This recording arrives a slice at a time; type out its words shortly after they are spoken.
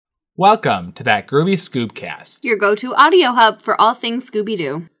Welcome to That Groovy Scoobcast, your go-to audio hub for all things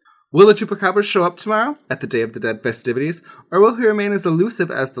Scooby-Doo. Will the Chupacabra show up tomorrow at the Day of the Dead festivities, or will he remain as elusive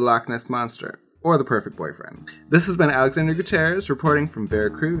as the Loch Ness Monster, or the perfect boyfriend? This has been Alexander Gutierrez reporting from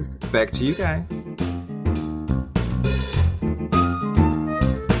Veracruz. Back to you guys.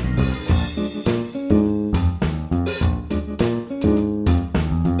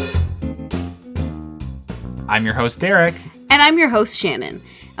 I'm your host, Derek. And I'm your host, Shannon.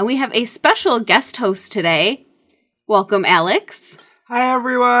 And we have a special guest host today. Welcome, Alex. Hi,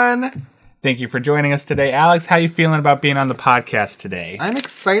 everyone. Thank you for joining us today. Alex, how you feeling about being on the podcast today? I'm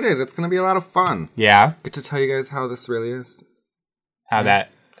excited. It's going to be a lot of fun. Yeah? Get to tell you guys how this really is. How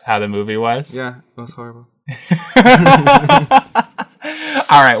the movie was? Yeah, it was horrible.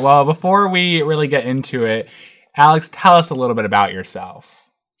 All right, well, before we really get into it, Alex, tell us a little bit about yourself.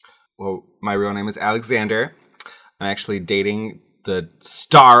 Well, my real name is Alexander. I'm actually dating the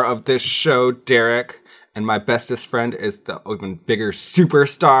star of this show, Derek. And my bestest friend is the even bigger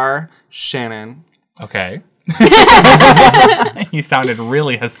superstar, Shannon. Okay. You sounded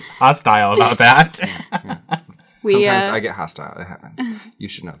really hostile about that. Yeah. Sometimes I get hostile. It happens. You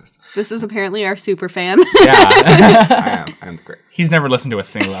should know this. This is apparently our super fan. Yeah. I'm the great. He's never listened to a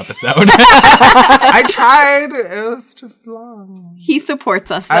single episode. I tried. It was just long. He supports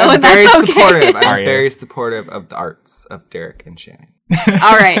us, though, I'm and very that's okay. supportive. I'm very supportive of the arts of Derek and Shannon.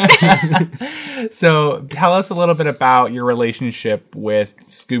 All right. So tell us a little bit about your relationship with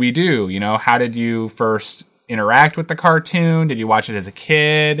Scooby-Doo. You know, how did you first interact with the cartoon? Did you watch it as a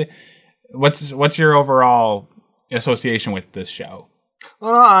kid? What's your overall association with this show?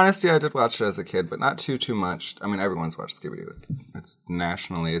 Well, in all honesty, I did watch it as a kid, but not too much. I mean, everyone's watched Scooby-Doo. It's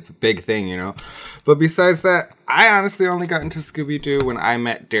nationally, it's a big thing, you know? But besides that, I honestly only got into Scooby-Doo when I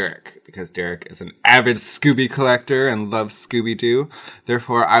met Derek, because Derek is an avid Scooby collector and loves Scooby-Doo.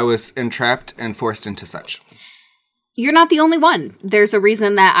 Therefore, I was entrapped and forced into such. You're not the only one. There's a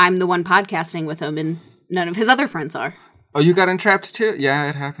reason that I'm the one podcasting with him, and none of his other friends are. Oh, you got entrapped too? Yeah,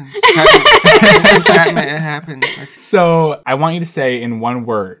 it happens. Entrapment, it happens. So, I want you to say in one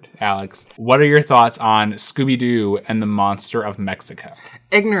word, Alex, what are your thoughts on Scooby-Doo and the Monster of Mexico?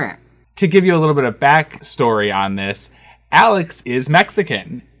 Ignorant. To give you a little bit of backstory on this, Alex is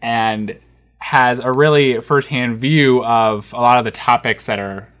Mexican and has a really firsthand view of a lot of the topics that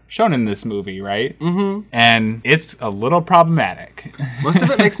are shown in this movie, right? Mm-hmm. And it's a little problematic. Most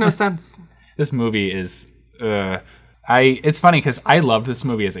of it makes no sense. This movie is... It's funny because I loved this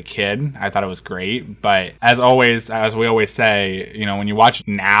movie as a kid. I thought it was great, but as we always say, you know, when you watch it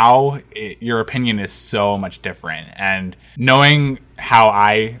now, your opinion is so much different. And knowing how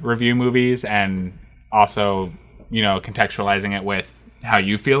I review movies and also, you know, contextualizing it with how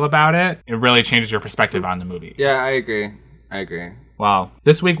you feel about it, it really changes your perspective on the movie. Yeah, I agree. Well,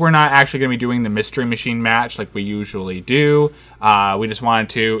 this week we're not actually going to be doing the Mystery Machine match like we usually do. We just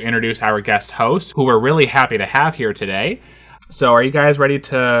wanted to introduce our guest host, who we're really happy to have here today. So are you guys ready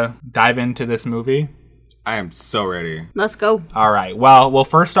to dive into this movie? I am so ready. Let's go. All right. Well, we'll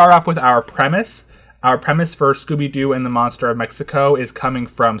first start off with our premise. Our premise for Scooby-Doo and the Monster of Mexico is coming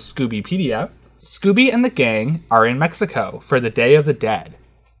from Scoobypedia. Scooby and the gang are in Mexico for the Day of the Dead,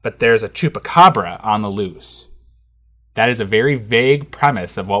 but there's a Chupacabra on the loose. That is a very vague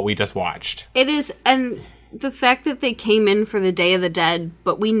premise of what we just watched. It is, and the fact that they came in for the Day of the Dead,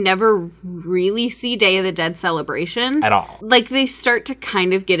 but we never really see Day of the Dead celebration. At all. Like, they start to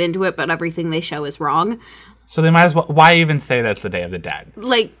kind of get into it, but everything they show is wrong. So they might as well, why even say that's the Day of the Dead?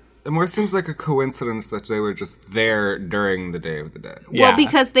 Like... It more seems like a coincidence that they were just there during the Day of the Dead. Yeah. Well,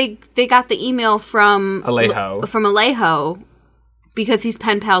 because they got the email from... Alejo. Because he's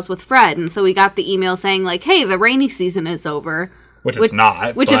pen pals with Fred, and so we got the email saying, like, hey, the rainy season is over. Which it's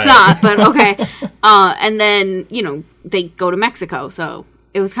not. Which it's not, but okay. And then, you know, they go to Mexico, so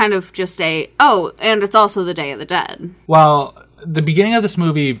it was kind of just and it's also the Day of the Dead. Well, the beginning of this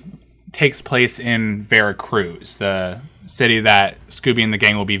movie takes place in Veracruz, the city that Scooby and the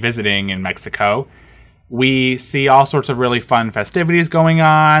gang will be visiting in Mexico. We see all sorts of really fun festivities going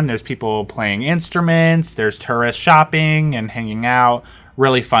on. There's people playing instruments. There's tourists shopping and hanging out.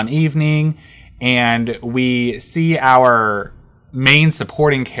 Really fun evening. And we see our main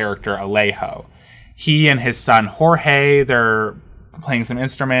supporting character, Alejo. He and his son, Jorge, they're playing some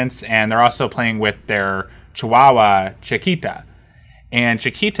instruments. And they're also playing with their chihuahua, Chiquita. And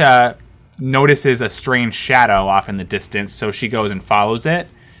Chiquita notices a strange shadow off in the distance. So she goes and follows it.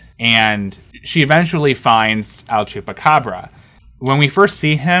 And she eventually finds El Chupacabra. When we first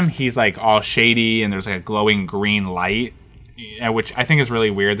see him, he's like all shady and there's like a glowing green light, which I think is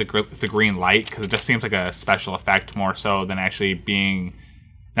really weird, the green light, because it just seems like a special effect more so than actually being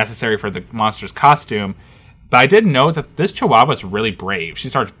necessary for the monster's costume. But I did note that this Chihuahua is really brave. She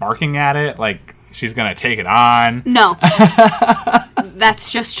starts barking at it like she's going to take it on. No.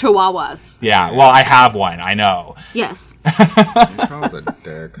 That's just Chihuahuas. Yeah, well, I have one. I know. Yes.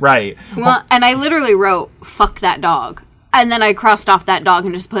 Right. Well, and I literally wrote, fuck that dog. And then I crossed off that dog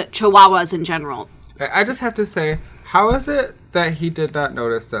and just put Chihuahuas in general. I just have to say, how is it that he did not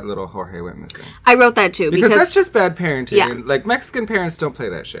notice that little Jorge went missing? I wrote that too. Because that's just bad parenting. Yeah. And, like, Mexican parents don't play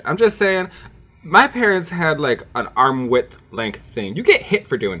that shit. I'm just saying, my parents had, like, an arm width length thing. You get hit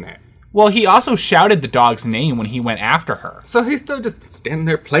for doing that. Well, he also shouted the dog's name when he went after her. So he's still just standing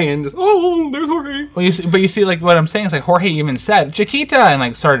there playing, just, oh, there's Jorge. Well, you see, like, what I'm saying is, like, Jorge even said, Chiquita, and,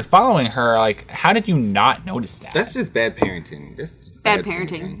 like, started following her. Like, how did you not notice that? That's just bad parenting. That's bad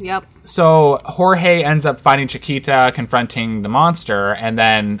parenting. Yep. So Jorge ends up finding Chiquita, confronting the monster, and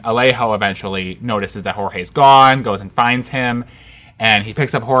then Alejo eventually notices that Jorge's gone, goes and finds him, and he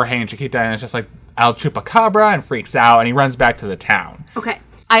picks up Jorge and Chiquita, and it's just like, El Chupacabra, and freaks out, and he runs back to the town. Okay.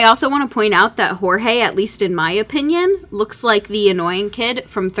 I also want to point out that Jorge, at least in my opinion, looks like the annoying kid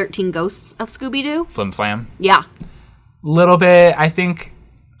from 13 Ghosts of Scooby-Doo. Flim Flam? Yeah. Little bit, I think.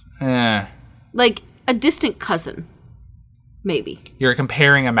 Like a distant cousin. Maybe. You're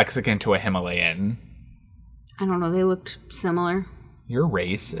comparing a Mexican to a Himalayan. I don't know, they looked similar. You're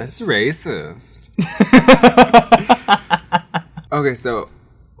racist. That's racist. Okay, so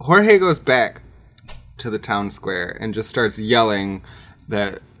Jorge goes back to the town square and just starts yelling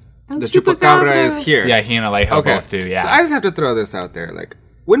that the Chupacabra is here. Yeah, he and Alejo both do, yeah. So I just have to throw this out there. Like,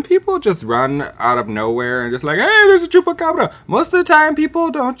 when people just run out of nowhere and just like, hey, there's a Chupacabra, most of the time people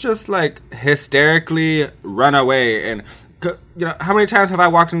don't just, like, hysterically run away. And, you know, how many times have I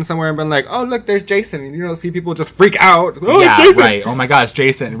walked into somewhere and been like, oh, look, there's Jason. And you don't see people just freak out. Oh, yeah, it's Jason. Right. Oh, my God, it's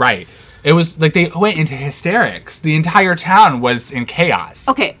Jason. Right. It was like they went into hysterics. The entire town was in chaos.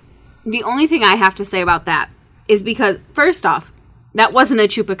 Okay. The only thing I have to say about that is because, first off, that wasn't a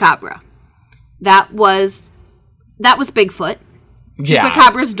Chupacabra. That was Bigfoot. Yeah.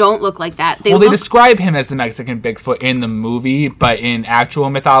 Chupacabras don't look like that. They describe him as the Mexican Bigfoot in the movie, but in actual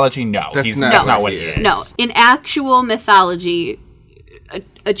mythology, no. That's not what he is. No. In actual mythology,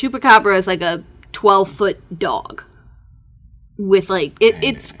 a Chupacabra is like a 12-foot dog. With, like,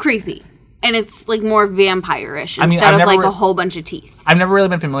 it's creepy. And it's, like, more vampire-ish instead of, like, a whole bunch of teeth. I've never really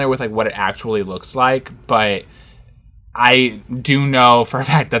been familiar with, like, what it actually looks like, but I do know for a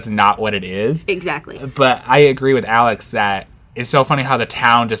fact that's not what it is. Exactly. But I agree with Alex that it's so funny how the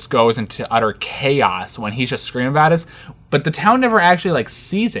town just goes into utter chaos when he's just screaming about us, but the town never actually, like,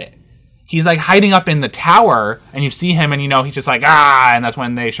 sees it. He's, like, hiding up in the tower, and you see him, and, you know, he's just like, ah, and that's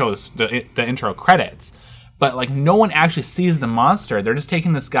when they show the intro credits. But, like, no one actually sees the monster. They're just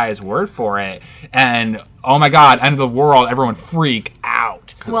taking this guy's word for it. And, oh my God, end of the world, everyone freak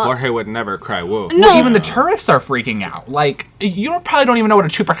out. Because Jorge would never cry wolf. No. Well, even the tourists are freaking out. Like, you probably don't even know what a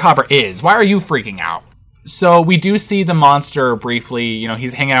Chupacabra is. Why are you freaking out? So we do see the monster briefly. You know,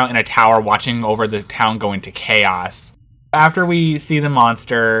 he's hanging out in a tower watching over the town go into chaos. After we see the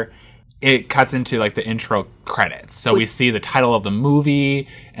monster, it cuts into, like, the intro credits. So we see the title of the movie,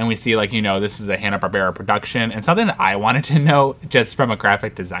 and we see, like, you know, this is a Hanna-Barbera production. And something that I wanted to know, just from a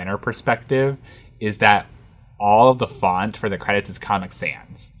graphic designer perspective, is that all of the font for the credits is Comic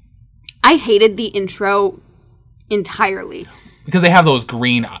Sans. I hated the intro entirely. Because they have those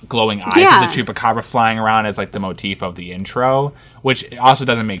green glowing eyes of the Chupacabra flying around as, like, the motif of the intro, which also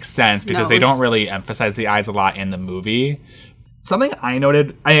doesn't make sense because they don't really emphasize the eyes a lot in the movie. Something I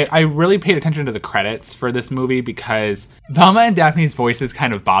noted, I really paid attention to the credits for this movie because Velma and Daphne's voices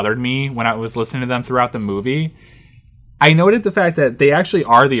kind of bothered me when I was listening to them throughout the movie. I noted the fact that they actually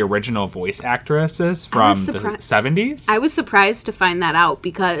are the original voice actresses from the 70s. I was surprised to find that out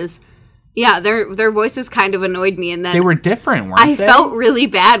because, yeah, their voices kind of annoyed me. And then they were different, weren't they? I felt really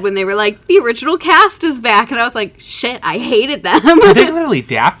bad when they were like, the original cast is back. And I was like, shit, I hated them. Particularly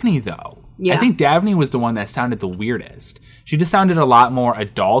Daphne, though. Yeah. I think Daphne was the one that sounded the weirdest. She just sounded a lot more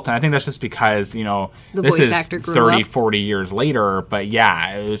adult, and I think that's just because, you know, this is 30, 40 years later, but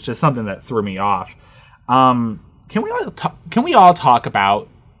yeah, it was just something that threw me off. Can we all talk about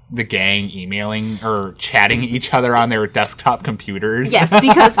the gang emailing or chatting each other on their desktop computers? Yes,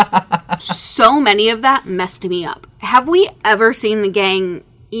 because so many of that messed me up. Have we ever seen the gang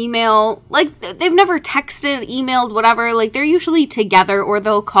email? Like, they've never texted, emailed, whatever. Like, they're usually together, or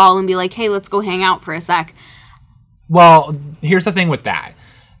they'll call and be like, hey, let's go hang out for a sec. Well, here's the thing with that.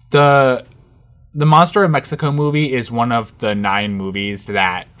 The Monster of Mexico movie is one of the 9 movies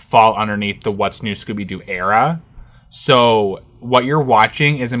that fall underneath the What's New Scooby-Doo era. So what you're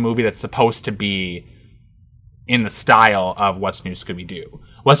watching is a movie that's supposed to be in the style of What's New Scooby-Doo.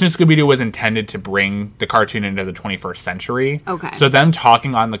 What's New Scooby-Doo was intended to bring the cartoon into the 21st century. Okay. So them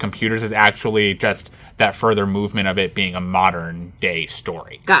talking on the computers is actually just that further movement of it being a modern day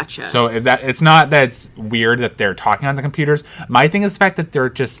story. Gotcha. So it's not that it's weird that they're talking on the computers. My thing is the fact that they're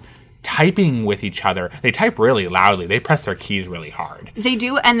just typing with each other. They type really loudly. They press their keys really hard. They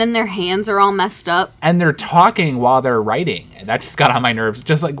do, and then their hands are all messed up. And they're talking while they're writing. And that just got on my nerves.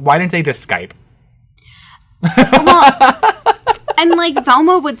 Just like, why didn't they just Skype? And, like,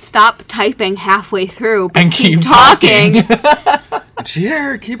 Velma would stop typing halfway through but And keep talking. She hit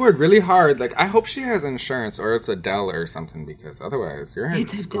her keyboard really hard. Like, I hope she has insurance or it's Adele or something, because otherwise you're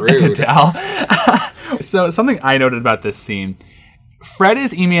screwed. Adele. So something I noted about this scene, Fred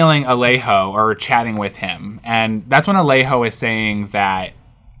is emailing Alejo or chatting with him. And that's when Alejo is saying that,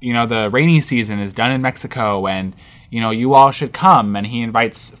 you know, the rainy season is done in Mexico and, you know, you all should come. And he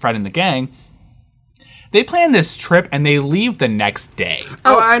invites Fred and the gang. They plan this trip and they leave the next day.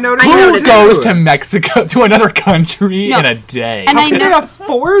 Oh, I noticed. Who goes to Mexico, to another country in a day? And How can they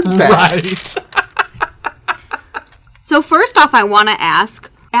afford that? Right. So first off, I want to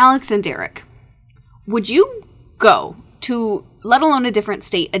ask Alex and Derek, would you go to, let alone a different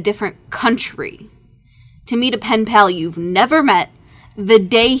state, a different country, to meet a pen pal you've never met the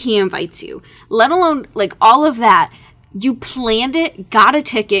day he invites you? Let alone, like, all of that. You planned it, got a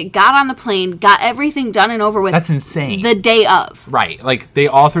ticket, got on the plane, got everything done and over with. That's insane. The day of. Right. Like, they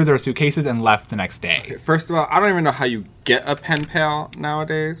all threw their suitcases and left the next day. First of all, I don't even know how you get a pen pal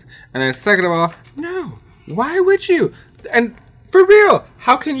nowadays. And then second of all, no. Why would you? And for real,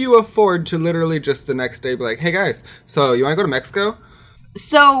 how can you afford to literally just the next day be like, hey guys, so you want to go to Mexico?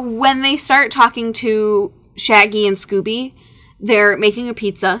 So when they start talking to Shaggy and Scooby, they're making a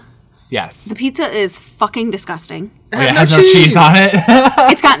pizza. Yes. The pizza is fucking disgusting. It has no cheese on it.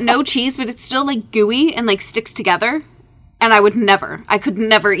 It's got no cheese, but it's still, like, gooey and, like, sticks together. And I could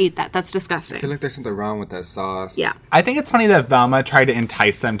never eat that. That's disgusting. I feel like there's something wrong with that sauce. Yeah. I think it's funny that Velma tried to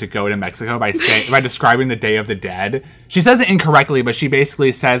entice them to go to Mexico by describing the Day of the Dead. She says it incorrectly, but she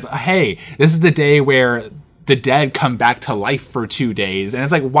basically says, hey, this is the day where the dead come back to life for 2 days. And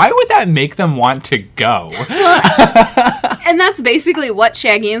it's like, why would that make them want to go? And that's basically what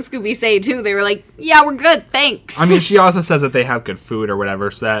Shaggy and Scooby say, too. They were like, yeah, we're good, thanks. I mean, she also says that they have good food or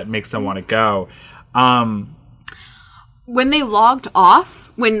whatever, so that makes them want to go. When they logged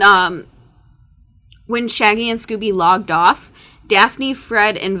off, when Shaggy and Scooby logged off, Daphne,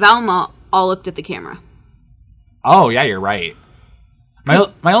 Fred, and Velma all looked at the camera. Oh, yeah, you're right.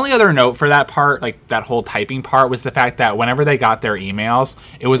 My only other note for that part, like that whole typing part, was the fact that whenever they got their emails,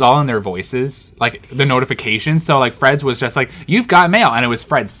 it was all in their voices, like the notifications. So like Fred's was just like, you've got mail, and it was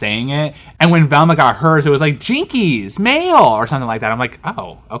Fred saying it. And when Velma got hers, it was like, Jinkies, mail, or something like that. I'm like,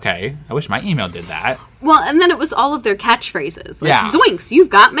 oh, okay. I wish my email did that. Well, and then it was all of their catchphrases. Like, Yeah. Zoinks, you've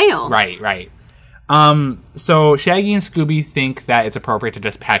got mail. Right. So Shaggy and Scooby think that it's appropriate to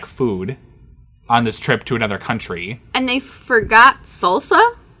just pack food on this trip to another country. And they forgot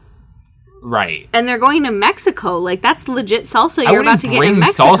salsa? Right. And they're going to Mexico. Like, that's legit salsa I you're wouldn't about to get in bring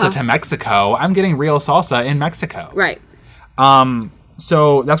Mexico. salsa to Mexico. I'm getting real salsa in Mexico. Right.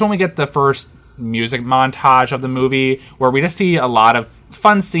 So that's when we get the first music montage of the movie, where we just see a lot of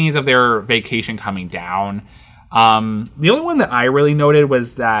fun scenes of their vacation coming down. The only one that I really noted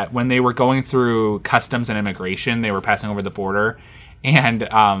was that when they were going through customs and immigration, they were passing over the border,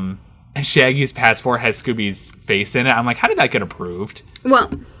 and Shaggy's passport has Scooby's face in it. I'm like, how did that get approved? Well,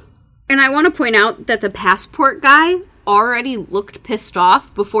 and I want to point out that the passport guy already looked pissed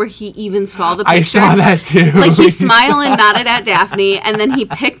off before he even saw the picture. I saw that too. Like, he smiled and nodded at Daphne, and then he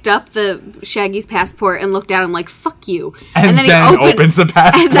picked up the Shaggy's passport and looked at him like, fuck you. And then he opens the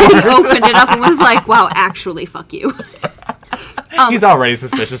passport. And then he opened it up and was like, wow, actually, fuck you. He's already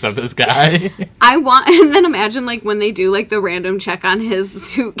suspicious of this guy. And then imagine, like, when they do, like, the random check on his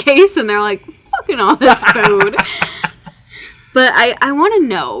suitcase, and they're like, fucking all this food. But I want to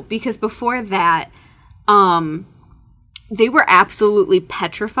know, because before that, they were absolutely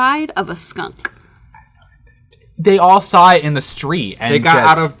petrified of a skunk. They all saw it in the street. And They got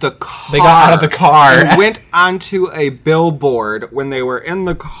out of the car. They got out of the car. And went onto a billboard when they were in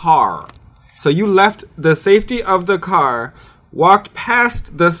the car. So you left the safety of the car, walked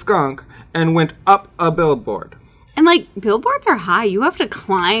past the skunk, and went up a billboard. And, like, billboards are high. You have to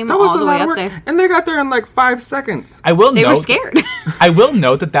climb That was all a the lot way of up work. there. And they got there in like 5 seconds. I will They note, were scared. I will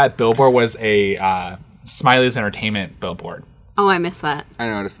note that billboard was a Smiley's Entertainment billboard. Oh, I missed that. I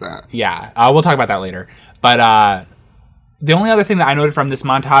noticed that. Yeah, we'll talk about that later. But the only other thing that I noted from this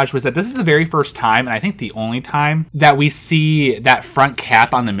montage was that this is the very first time, and I think the only time, that we see that front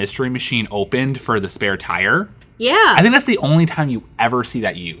cap on the Mystery Machine opened for the spare tire. Yeah. I think that's the only time you ever see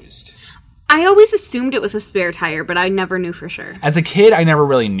that used. I always assumed it was a spare tire, but I never knew for sure. As a kid, I never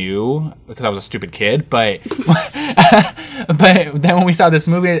really knew because I was a stupid kid, but but then when we saw this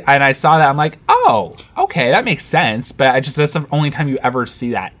movie and I saw that, I'm like, oh, okay, that makes sense. But that's the only time you ever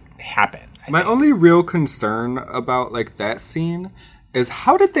see that happen. My only real concern about like that scene is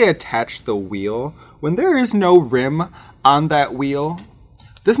how did they attach the wheel when there is no rim on that wheel?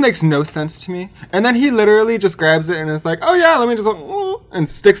 This makes no sense to me. And then he literally just grabs it and is like, oh yeah, let me just, and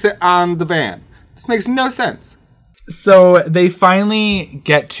sticks it on the van. This makes no sense. So they finally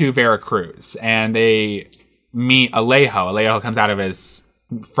get to Veracruz and they meet Alejo. Alejo comes out of his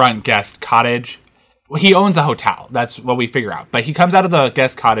front guest cottage. Well, he owns a hotel. That's what we figure out. But he comes out of the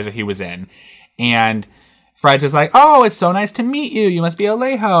guest cottage that he was in, and Fred's just like, oh, it's so nice to meet you. You must be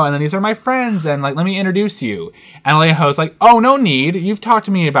Alejo. And then these are my friends. And like, let me introduce you. And Alejo's like, oh, no need. You've talked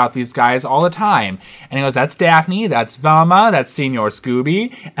to me about these guys all the time. And he goes, that's Daphne. That's Velma. That's Senor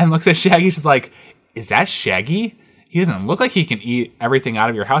Scooby. And looks at Shaggy. She's like, is that Shaggy? He doesn't look like he can eat everything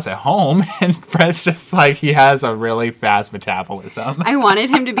out of your house at home. And Fred's just like, he has a really fast metabolism. I wanted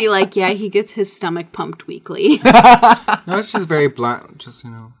him to be like, yeah, he gets his stomach pumped weekly. No, it's just very blunt. Just,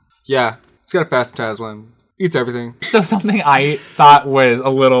 yeah, he's got a fast metabolism. Eats everything. So something I thought was a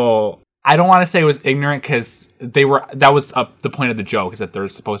little, I don't want to say it was ignorant because that was the point of the joke is that they're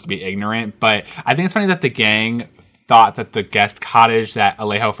supposed to be ignorant. But I think it's funny that the gang thought that the guest cottage that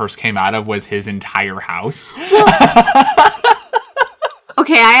Alejo first came out of was his entire house.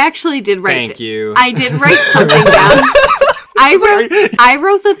 Okay, I actually did write. Thank you. I did write something down. I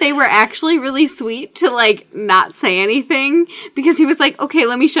wrote that they were actually really sweet to like not say anything because he was like, okay,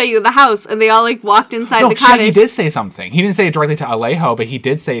 let me show you the house, and they all like walked inside the cottage. Shaggy did say something. He didn't say it directly to Alejo, but he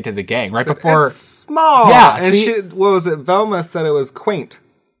did say it to the gang right before. It's small. Yeah, and what was it? Velma said it was quaint.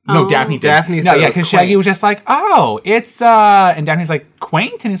 No, Daphne did. Daphne no, said yeah, because Shaggy was just like, oh, it's and Daphne's like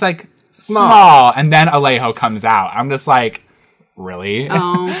quaint, and he's like small, and then Alejo comes out. I'm just like, really? Oh,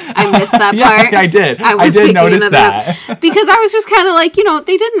 I missed that part. Yeah, I did. I did notice that. Because I was just kind of like,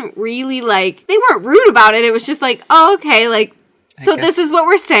 they didn't really they weren't rude about it. It was just like, oh, okay, like, so this is what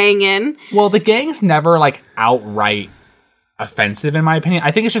we're staying in. Well, the gang's never like outright offensive, in my opinion.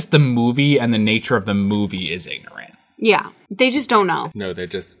 I think it's just the movie and the nature of the movie is ignorant. Yeah, they just don't know. No, they're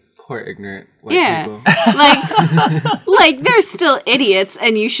just poor ignorant white people. like they're still idiots,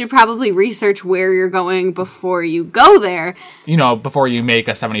 and you should probably research where you're going before you go there. Before you make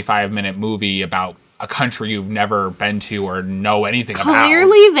a 75-minute movie about a country you've never been to or know anything about.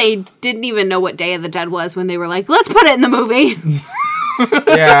 Clearly, they didn't even know what Day of the Dead was when they were like, let's put it in the movie.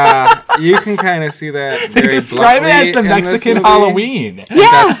 Yeah, you can kind of see that. They describe it as the Mexican Halloween. Yeah.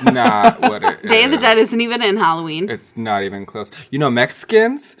 That's not what it is. Day of the Dead isn't even in Halloween. It's not even close.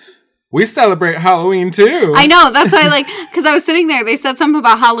 Mexicans, we celebrate Halloween too. I know, that's why, because I was sitting there, they said something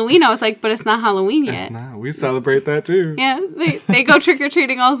about Halloween, I was like, but it's not Halloween yet. It's not. We celebrate that too. Yeah, they go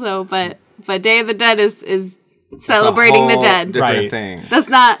trick-or-treating also, but Day of the Dead is celebrating the dead. Different thing.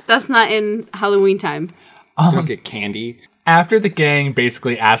 That's not in Halloween time. You don't get candy. After the gang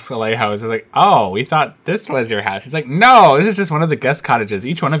basically asks Alejo, it's like, oh, we thought this was your house. He's like, no, this is just one of the guest cottages.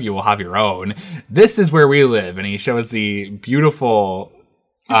 Each one of you will have your own. This is where we live. And he shows the beautiful...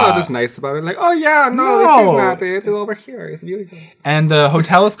 He's all just nice about it. Like, oh yeah, no, this is not it. It's over here. It's beautiful. And the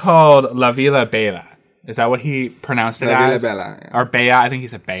hotel is called La Villa Bella. Is that what he pronounced it as? La Villa Bella. Yeah. Or Bella? I think he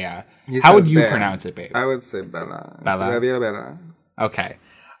said Bella. How would you pronounce it, Bella? I would say Bella. Bella? La Villa Bella. Okay.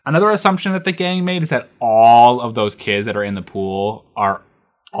 Another assumption that the gang made is that all of those kids that are in the pool are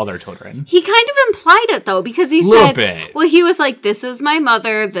all their children. He kind of implied it, though, because he said, well, he was like, this is my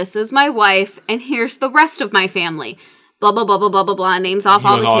mother, this is my wife, and here's the rest of my family. Blah, blah, blah, blah, blah, blah, blah, names off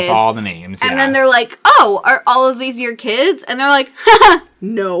all the kids. All the names, And then they're like, oh, are all of these your kids? And they're like, haha,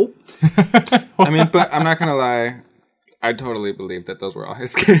 no. I mean, but I'm not going to lie. I totally believe that those were all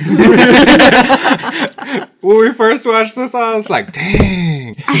his kids. When we first watched this, I was like,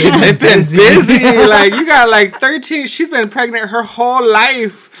 dang, they've been busy. Like, you got 13. She's been pregnant her whole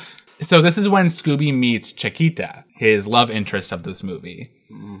life. So this is when Scooby meets Chiquita, his love interest of this movie.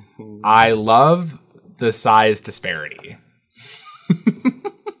 Mm-hmm. I love the size disparity.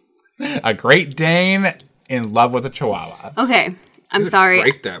 A Great Dane in love with a Chihuahua. Okay, I'm sorry.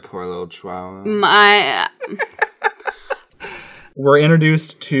 Break that poor little Chihuahua. We're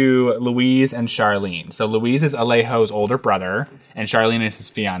introduced to Louise and Charlene. So Louise is Alejo's older brother, and Charlene is his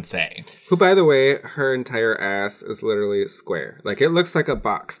fiancée. Who, by the way, her entire ass is literally square. Like, it looks like a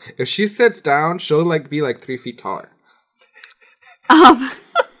box. If she sits down, she'll be 3 feet taller.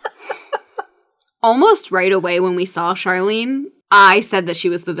 Almost right away when we saw Charlene, I said that she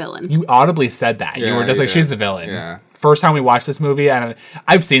was the villain. You audibly said that. You Yeah, were just you like, she's did. the villain. Yeah. First time we watched this movie, and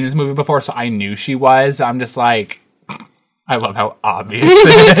I've seen this movie before, so I knew she was. I'm just like, I love how obvious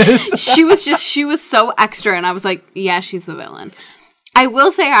it is. She was so extra, and I was like, yeah, she's the villain. I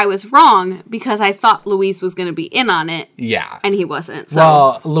will say I was wrong because I thought Louise was going to be in on it, Yeah. and he wasn't. So.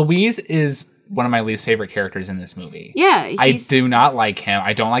 Well, Louise is one of my least favorite characters in this movie. Yeah, I do not like him.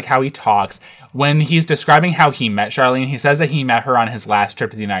 I don't like how he talks. When he's describing how he met Charlene, he says that he met her on his last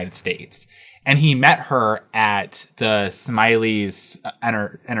trip to the United States. And he met her at the Smiley's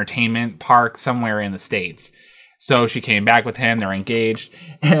entertainment park somewhere in the States. So she came back with him. They're engaged.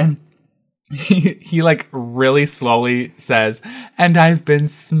 And he like really slowly says, and I've been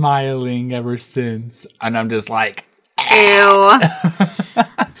smiling ever since. And I'm just like, ew.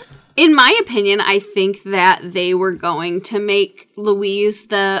 In my opinion, I think that they were going to make Louise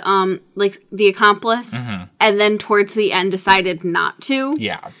the accomplice, and then towards the end decided not to.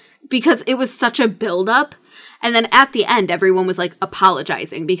 yeah. Because it was such a buildup. And then at the end, everyone was like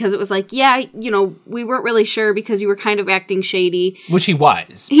apologizing because it was like, yeah, we weren't really sure because you were kind of acting shady. Which he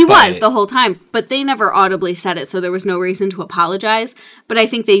was. He was the whole time, but they never audibly said it, so there was no reason to apologize. But I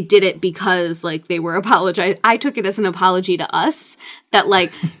think they did it because like they were apologizing. I took it as an apology to us that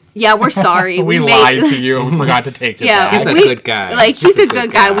like, yeah, we're sorry. we lied to you and forgot to take it back. He's a good guy. Like he's a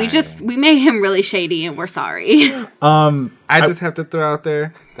good guy. We made him really shady, and we're sorry. I just have to throw out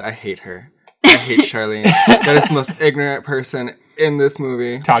there that I hate her. I hate Charlene. That is the most ignorant person in this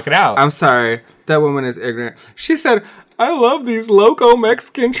movie. Talk it out. I'm sorry. That woman is ignorant. She said, I love these loco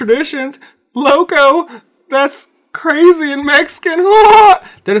Mexican traditions. Loco? That's crazy and Mexican.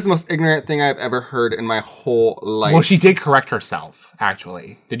 That is the most ignorant thing I've ever heard in my whole life. Well, she did correct herself,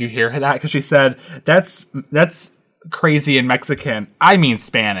 actually. Did you hear that? Because she said, that's crazy in Mexican. I mean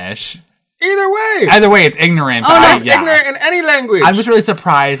Spanish. Either way, it's ignorant. Oh, that's ignorant in any language. I'm just really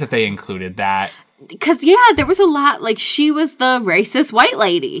surprised that they included that. Because, yeah, there was a lot. Like, she was the racist white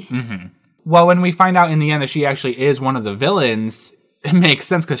lady. Mm-hmm. Well, when we find out in the end that she actually is one of the villains, it makes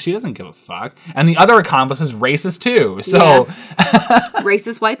sense because she doesn't give a fuck. And the other accomplice is racist, too. So, yeah.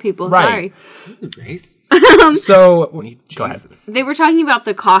 Racist white people. Right. Sorry. Racist? So, go ahead. They were talking about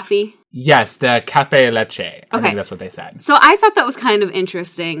the coffee. Yes, the cafe leche. I Okay. think that's what they said. So I thought that was kind of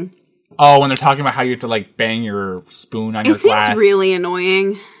interesting. Oh, when they're talking about how you have to, like, bang your spoon on your glass. It seems really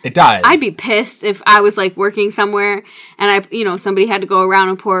annoying. It does. I'd be pissed if I was, like, working somewhere and somebody had to go around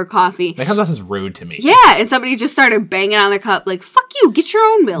and pour coffee. That comes off as rude to me. Yeah, and somebody just started banging on their cup, like, fuck you, get your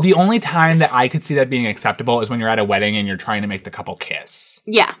own milk. The only time that I could see that being acceptable is when you're at a wedding and you're trying to make the couple kiss.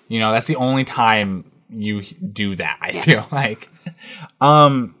 Yeah. That's the only time you do that, I feel like.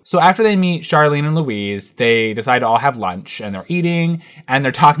 So after they meet Charlene and Louise, they decide to all have lunch, and they're eating, and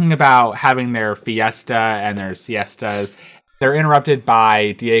they're talking about having their fiesta and their siestas. They're interrupted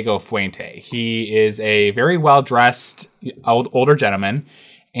by Diego Fuente. He is a very well-dressed older gentleman,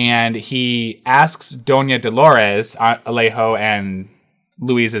 and he asks Doña Dolores, Alejo and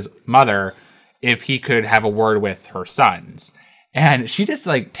Louise's mother, if he could have a word with her sons. And she just,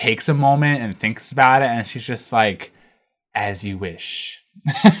 like, takes a moment and thinks about it, and she's just like, as you wish.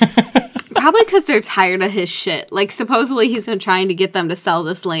 Probably because they're tired of his shit. Like, supposedly he's been trying to get them to sell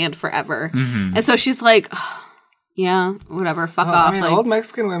this land forever. Mm-hmm. And so she's like, oh, yeah, whatever, fuck off. I mean, like, old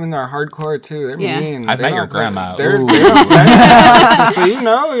Mexican women are hardcore, too. They're mean. I met your grandma. They don't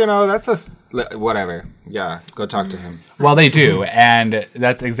so that's a... Whatever. Yeah, go talk to him. Well, they do, and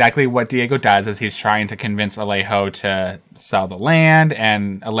that's exactly what Diego does, is he's trying to convince Alejo to sell the land,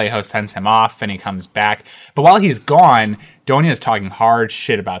 and Alejo sends him off, and he comes back. But while he's gone, Doña is talking hard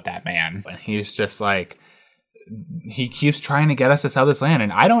shit about that man. And he's just like, he keeps trying to get us to sell this land,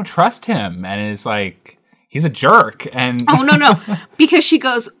 and I don't trust him. And it's like, he's a jerk. And oh, no. Because she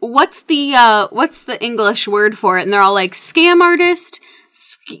goes, what's the English word for it? And they're all like, scam artist,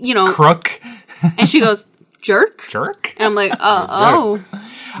 crook. And she goes, jerk? Jerk? And I'm like, oh.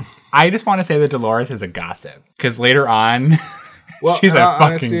 I just want to say that Dolores is a gossip. Because later on, well, she's a fucking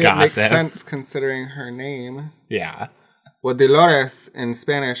honestly, gossip. It makes sense considering her name. Yeah. Well, Dolores in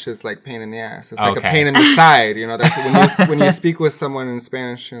Spanish is like pain in the ass. It's like a pain in the side. That's when you speak with someone in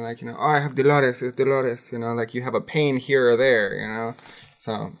Spanish, you're like, oh, I have Dolores. It's Dolores. Like you have a pain here or there.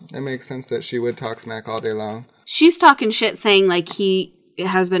 So it makes sense that she would talk smack all day long. She's talking shit, saying like he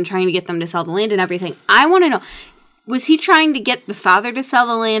has been trying to get them to sell the land and everything. I want to know, was he trying to get the father to sell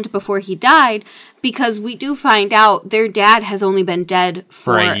the land before he died? Because we do find out their dad has only been dead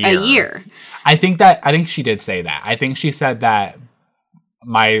for a year. I think she did say that. I think she said that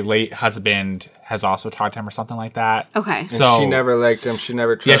my late husband has also talked to him or something like that. Okay. And So she never liked him. She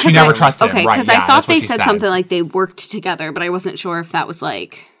never trusted yeah, she him. never trusted him. Okay, Right? because Yeah, I thought that's what they she said something like they worked together, but I wasn't sure if that was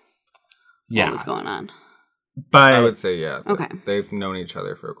like what was going on. But I would say, yeah. Okay. They've known each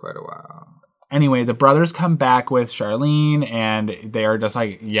other for quite a while. anyway, the brothers come back with Charlene, and they are just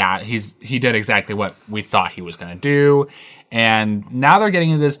like, yeah, he did exactly what we thought he was going to do. And now they're getting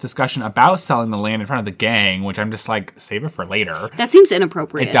into this discussion about selling the land in front of the gang, which I'm just like, save it for later. That seems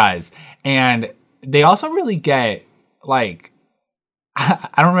inappropriate. It does. And they also really get, like, I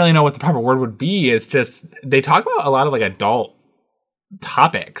don't really know what the proper word would be. It's just, they talk about a lot of, like, adult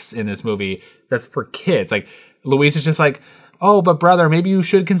topics in this movie that's for kids. Like, Louise is just like, oh, but brother, maybe you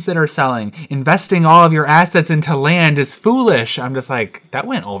should consider selling. Investing all of your assets into land is foolish. I'm just like, that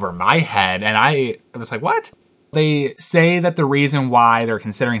went over my head. And I was like, what? They say that the reason why they're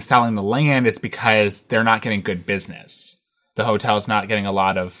considering selling the land is because they're not getting good business. The hotel's not getting a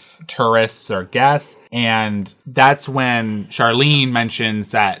lot of tourists or guests. And that's when Charlene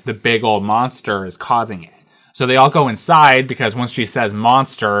mentions that the big old monster is causing it. So they all go inside because once she says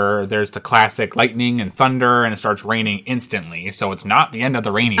monster, there's the classic lightning and thunder and it starts raining instantly. So it's not the end of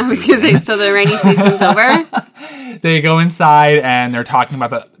the rainy season. I was going to say, so the rainy season's over? They go inside and they're talking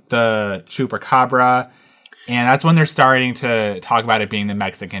about the chupacabra. And that's when they're starting to talk about it being the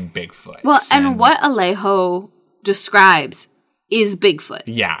Mexican Bigfoot. Well, and what Alejo describes is Bigfoot.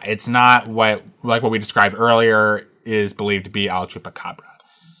 Yeah, it's not what we described earlier is believed to be El Chupacabra.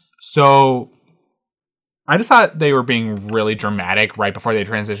 So I just thought they were being really dramatic right before they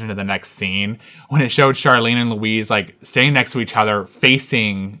transitioned to the next scene when it showed Charlene and Louise like sitting next to each other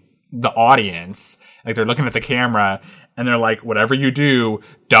facing the audience. Like they're looking at the camera and they're like, whatever you do,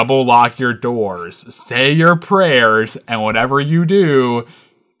 double lock your doors, say your prayers, and whatever you do,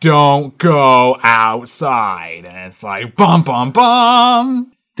 don't go outside. And it's like, bum, bum,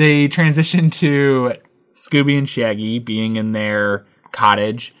 bum. They transition to Scooby and Shaggy being in their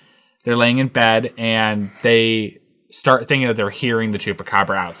cottage. They're laying in bed, and they start thinking that they're hearing the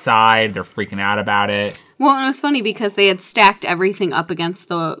chupacabra outside. They're freaking out about it. Well, it was funny because they had stacked everything up against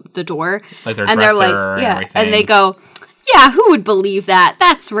the door. Like their and dresser they're like, and yeah, everything. and they go, yeah, who would believe that?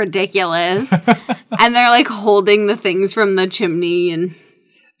 That's ridiculous. And they're like holding the things from the chimney and...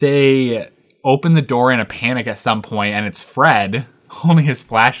 They open the door in a panic at some point, and it's Fred holding his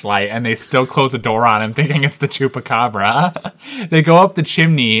flashlight, and they still close the door on him, thinking it's the chupacabra. They go up the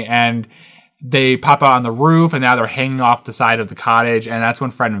chimney, and they pop out on the roof, and now they're hanging off the side of the cottage, and that's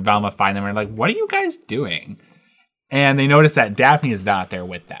when Fred and Velma find them, and they're like, what are you guys doing? And they notice that Daphne is not there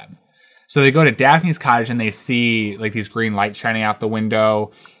with them. So they go to Daphne's cottage, and they see like these green lights shining out the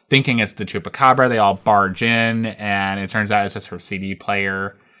window, thinking it's the chupacabra. They all barge in, and it turns out it's just her CD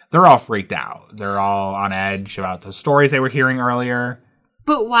player. They're all freaked out. They're all on edge about the stories they were hearing earlier.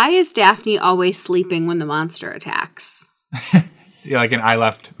 But why is Daphne always sleeping when the monster attacks? Yeah, like in I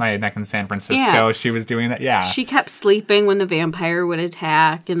Left My Neck in San Francisco, Yeah. she was doing that. Yeah. She kept sleeping when the vampire would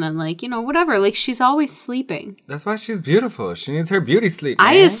attack, and then, like, you know, whatever. Like, she's always sleeping. That's why she's beautiful. She needs her beauty sleep.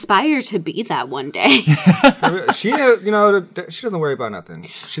 I man. aspire to be that one day. She doesn't worry about nothing.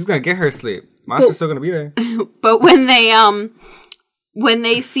 She's gonna get her sleep. Monster's still gonna be there. But when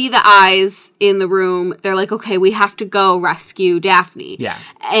they see the eyes in the room, they're like, okay, we have to go rescue Daphne. Yeah.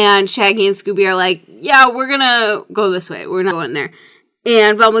 And Shaggy and Scooby are like, yeah, we're gonna go this way. We're not going there.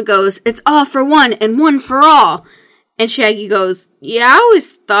 And Velma goes, it's all for one and one for all. And Shaggy goes, yeah, I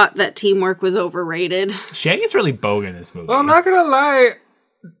always thought that teamwork was overrated. Shaggy's really bogue in this movie. Well, I'm not gonna lie.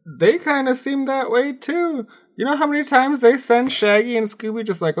 They kind of seem that way too. You know how many times they send Shaggy and Scooby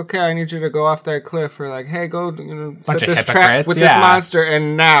just like, okay, I need you to go off that cliff, or like, hey, go, set of this trap hypocrites, with yeah. this monster.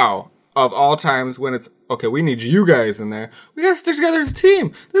 And now, of all times, when it's okay, we need you guys in there. We gotta stick together as a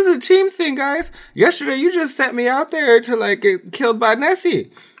team. This is a team thing, guys. Yesterday, you just sent me out there to like get killed by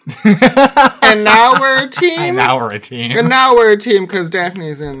Nessie, and now we're a team. And now we're a team. And now we're a team because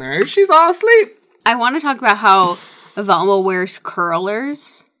Daphne's in there. She's all asleep. I want to talk about how Velma wears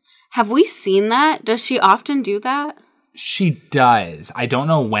curlers. Have we seen that? Does she often do that? She does. I don't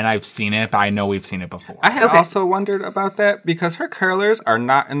know when I've seen it, but I know we've seen it before. I had also wondered about that because her curlers are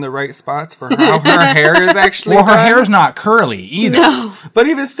not in the right spots for how her hair is actually Well, her done. hair's not curly either. No. But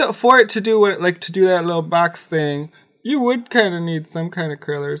even still, for it to do to do that little box thing, you would kind of need some kind of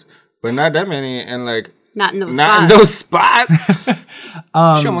curlers, but not that many, and like Not in those not spots. in those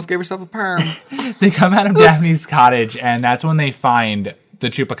spots. She almost gave herself a perm. They come out of Daphne's cottage, and that's when they find the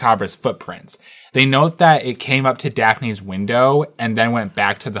chupacabra's footprints. They note that it came up to Daphne's window and then went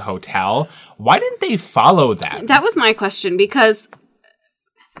back to the hotel. Why didn't they follow that? That was my question, because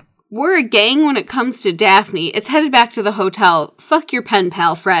We're a gang when it comes to Daphne. It's headed back to the hotel. Fuck your pen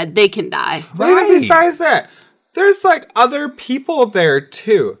pal, Fred. They can die. Right. Even besides that, there's like other people there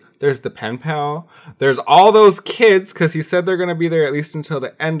too. There's the pen pal. There's all those kids, because he said they're going to be there at least until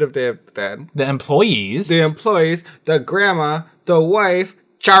the end of Day of the Dead. The employees. The grandma, the wife,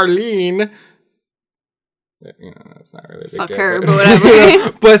 Charlene. You know, that's not really a big Fuck deal, her, but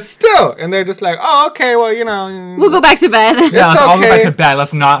whatever. But still, and they're just like, oh, okay, well, you know. We'll go back to bed. Yeah, let's all go okay. back to bed.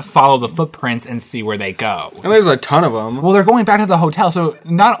 Let's not follow the footprints and see where they go. And there's a ton of them. Well, they're going back to the hotel, so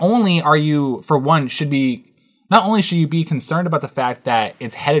not only are you, for one, not only should you be concerned about the fact that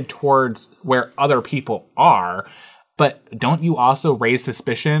it's headed towards where other people are, but don't you also raise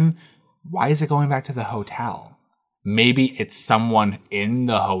suspicion? Why is it going back to the hotel? Maybe it's someone in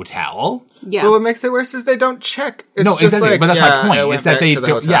the hotel. Yeah. Well, what makes it worse is they don't check. It's No, just exactly. like, But that's yeah, my point. I went Is that back they to the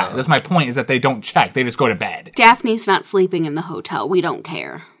don't? hotel. Yeah, that's my point. Is that they don't check. They just go to bed. Daphne's not sleeping in the hotel. We don't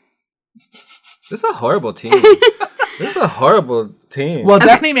care. This is a horrible team. This is a horrible team. Well,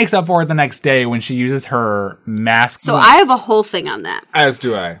 Daphne makes up for it the next day when she uses her mask. So I have a whole thing on that. As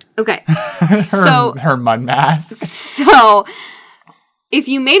do I. Okay. So her mud mask. So if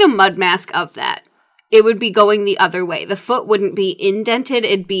you made a mud mask of that, it would be going the other way. The foot wouldn't be indented,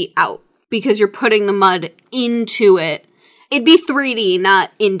 it'd be out because you're putting the mud into it. It'd be 3D,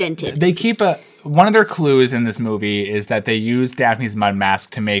 not indented. They keep one of their clues in this movie is that they use Daphne's mud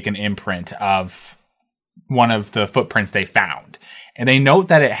mask to make an imprint of one of the footprints they found. And they note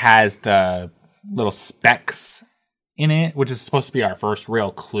that it has the little specks in it, which is supposed to be our first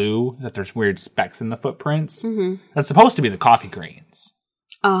real clue that there's weird specks in the footprints. Mm-hmm. That's supposed to be the coffee grains.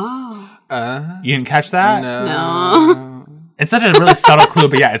 Oh. You didn't catch that? No. It's such a really subtle clue,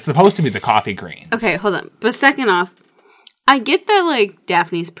 but yeah, it's supposed to be the coffee grains. Okay, hold on. But second off, I get that, like,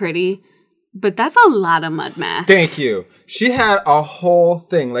 Daphne's pretty, but that's a lot of mud mask. Thank you. She had a whole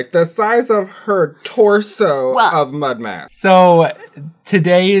thing, like the size of her torso of mud mask. So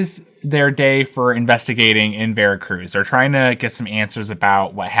today is their day for investigating in Veracruz. They're trying to get some answers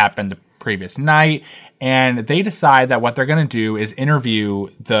about what happened the previous night, and they decide that what they're going to do is interview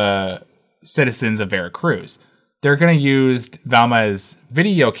the citizens of Veracruz. They're going to use Velma's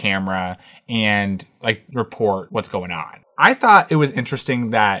video camera and like report what's going on. I thought it was interesting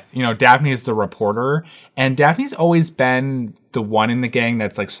that, you know, Daphne is the reporter, and Daphne's always been the one in the gang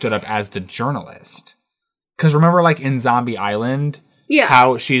that's like stood up as the journalist. Because remember, like in Zombie Island,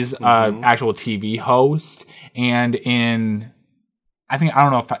 how she's an actual TV host, and in I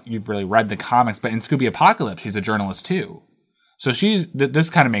don't know if you've really read the comics, but in Scooby Apocalypse, she's a journalist too. So this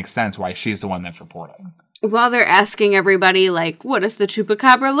kind of makes sense why she's the one that's reporting. While they're asking everybody, like, what does the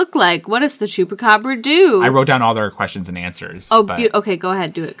Chupacabra look like? What does the Chupacabra do? I wrote down all their questions and answers. Oh, okay, go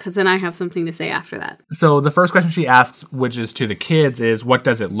ahead, do it, because then I have something to say after that. So the first question she asks, which is to the kids, is what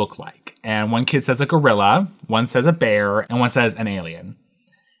does it look like? And one kid says a gorilla, one says a bear, and one says an alien.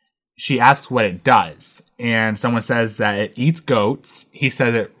 She asks what it does, and someone says that it eats goats. He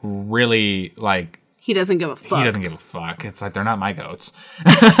says it really, like... He doesn't give a fuck. He doesn't give a fuck. It's like, they're not my goats.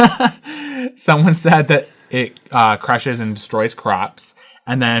 Someone said that it crushes and destroys crops.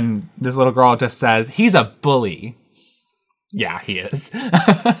 And then this little girl just says, he's a bully. Yeah, he is.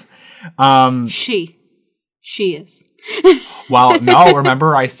 She is. Well, no,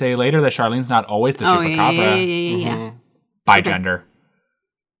 remember I say later that Charlene's not always the Chupacabra. Yeah. By gender.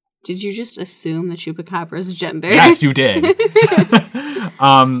 Did you just assume the Chupacabra's gender? Yes, you did.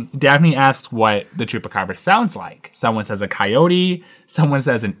 Daphne asks what the Chupacabra sounds like. Someone says a coyote. Someone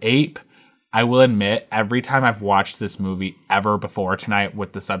says an ape. I will admit, every time I've watched this movie ever before tonight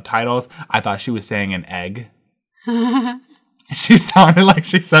with the subtitles, I thought she was saying an egg. She sounded like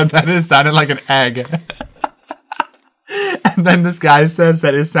she said that it sounded like an egg. And then this guy says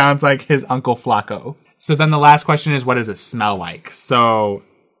that it sounds like his Uncle Flacco. So then the last question is, what does it smell like? So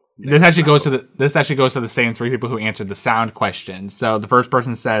this actually goes to the same three people who answered the sound question. So the first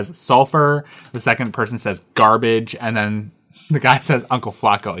person says sulfur, the second person says garbage, and then the guy says Uncle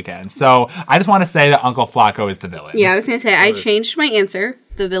Flacco again. So I just want to say that Uncle Flacco is the villain. Yeah, I was going to say, I changed my answer.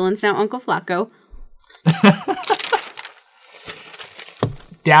 The villain's now Uncle Flacco.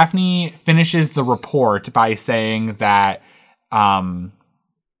 Daphne finishes the report by saying that,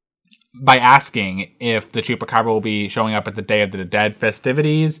 by asking if the Chupacabra will be showing up at the Day of the Dead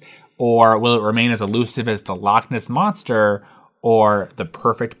festivities, or will it remain as elusive as the Loch Ness Monster, or the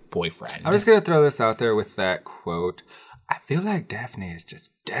perfect boyfriend. I'm just going to throw this out there with that quote. I feel like Daphne is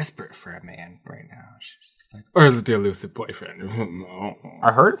just desperate for a man right now. She's just like, or is it the elusive boyfriend?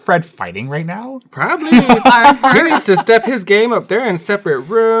 Are her and Fred fighting right now? Probably. He needs to step his game up. They're in separate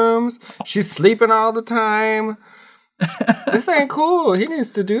rooms. She's sleeping all the time. This ain't cool. He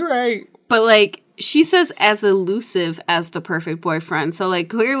needs to do right. But, like, she says as elusive as the perfect boyfriend. So, like,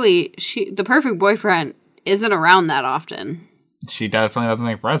 clearly, the perfect boyfriend isn't around that often. She definitely doesn't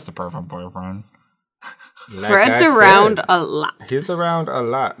think Fred's the perfect boyfriend. Like Fred's I around said, a lot. He's around a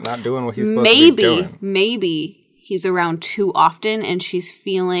lot, not doing what he's supposed to be doing. Maybe he's around too often and she's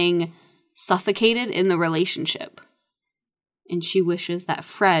feeling suffocated in the relationship. And she wishes that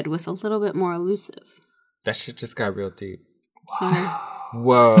Fred was a little bit more elusive. That shit just got real deep. Sorry.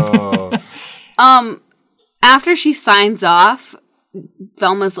 Whoa. After she signs off,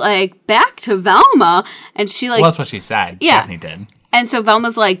 Velma's like, back to Velma. And she like... Well, that's what she said. Yeah. Daphne did. And so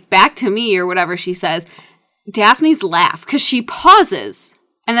Velma's like, back to me or whatever she says. Daphne's laugh, because she pauses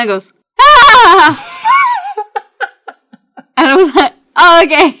and then goes, ah! And I was like, oh,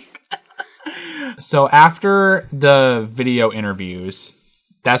 okay. So after the video interviews,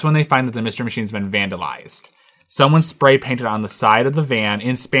 that's when they find that the Mystery Machine's been vandalized. Someone spray painted on the side of the van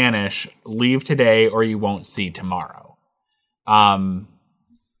in Spanish, leave today or you won't see tomorrow. From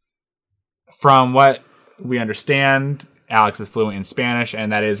what we understand, Alex is fluent in Spanish,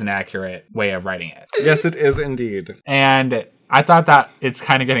 and that is an accurate way of writing it. Yes, it is indeed. And I thought that it's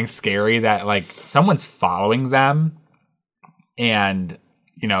kind of getting scary that, like, someone's following them and,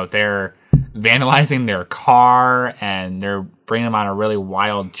 you know, they're vandalizing their car and they're bringing them on a really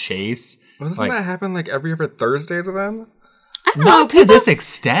wild chase. Doesn't that happen like every other Thursday to them? I don't Not know. to this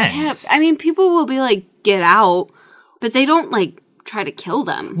extent. Yeah, I mean, people will be like, get out, but they don't, like, try to kill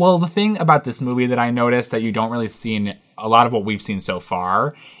them. Well, the thing about this movie that I noticed that you don't really see in a lot of what we've seen so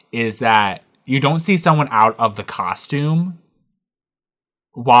far is that you don't see someone out of the costume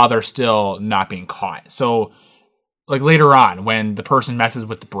while they're still not being caught. So, like, later on, when the person messes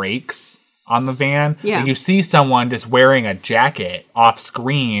with the brakes on the van, like, you see someone just wearing a jacket off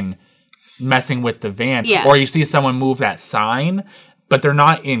screen messing with the van. Yeah. Or you see someone move that sign, but they're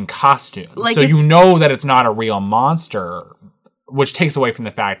not in costume. Like, so you know that it's not a real monster, which takes away from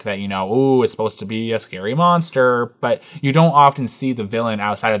the fact that, you know, ooh, it's supposed to be a scary monster, but you don't often see the villain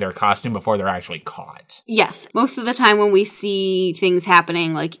outside of their costume before they're actually caught. Yes. Most of the time when we see things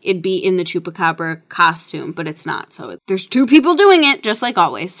happening, like, it'd be in the Chupacabra costume, but it's not. So there's two people doing it, just like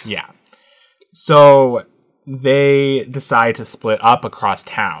always. Yeah. So they decide to split up across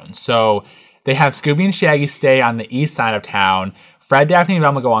town. So they have Scooby and Shaggy stay on the east side of town. Fred, Daphne, and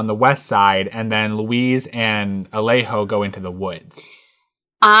Velma go on the west side, and then Louise and Alejo go into the woods.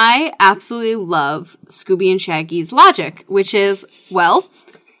 I absolutely love Scooby and Shaggy's logic, which is, well,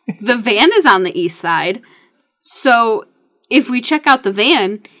 the van is on the east side, so if we check out the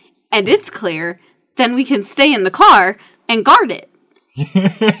van and it's clear, then we can stay in the car and guard it.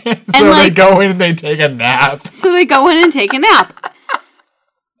 So like, they go in and they take a nap. So they go in and take a nap.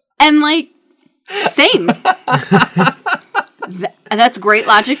 And, like, same. That's great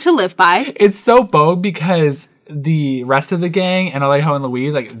logic to live by. It's so bold because the rest of the gang and Alejo and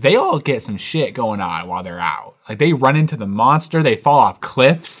Louise, like, they all get some shit going on while they're out. Like, they run into the monster, they fall off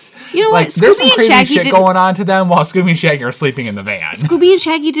cliffs. You know what? Like, there's some Scooby and crazy Shaggy shit going on to them while Scooby and Shaggy are sleeping in the van. Scooby and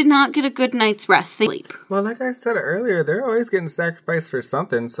Shaggy did not get a good night's rest. They sleep. Well, like I said earlier, they're always getting sacrificed for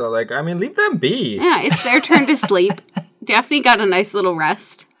something. So, like, I mean, leave them be. Yeah, it's their turn to sleep. Daphne got a nice little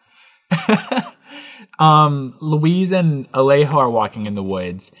rest. Louise and Alejo are walking in the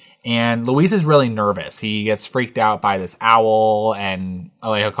woods, and Louise is really nervous. He gets freaked out by this owl, and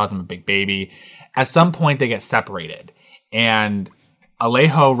Alejo calls him a big baby. At some point, they get separated, and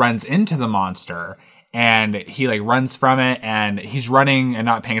Alejo runs into the monster, and he, like, runs from it, and he's running and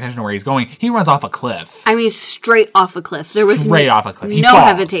not paying attention to where he's going. He runs off a cliff. I mean, straight off a cliff. There was straight off a cliff. He no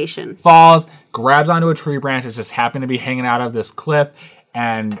falls, hesitation. Falls, grabs onto a tree branch that just happened to be hanging out of this cliff,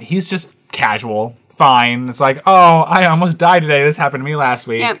 and he's just casual. Fine. It's like, oh, I almost died today. This happened to me last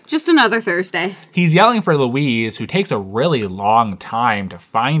week. Yeah, just another Thursday. He's yelling for Louise, who takes a really long time to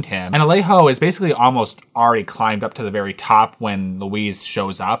find him. And Alejo is basically almost already climbed up to the very top when Louise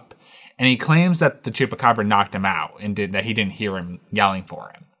shows up. And he claims that the Chupacabra knocked him out and that he didn't hear him yelling for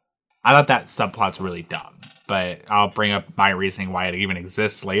him. I thought that subplot's really dumb, but I'll bring up my reasoning why it even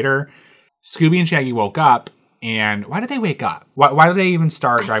exists later. Scooby and Shaggy woke up. And why did they wake up? Why did they even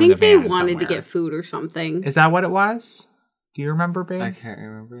start driving the van? I think they wanted to get food or something. Is that what it was? Do you remember, babe? I can't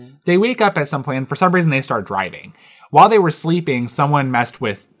remember. They wake up at some point, and for some reason they start driving. While they were sleeping, someone messed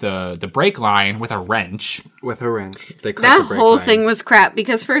with the brake line with a wrench. With a wrench. They cut that the brake whole line. thing was crap,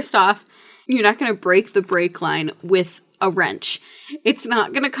 because first off, you're not going to break the brake line with a wrench. It's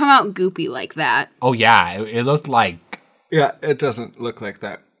not going to come out goopy like that. Oh, yeah. It looked like... Yeah, it doesn't look like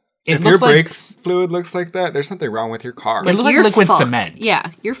that. It If your looked like- brake fluid looks like that, there's something wrong with your car. It looked like You're liquid fucked. cement. Yeah,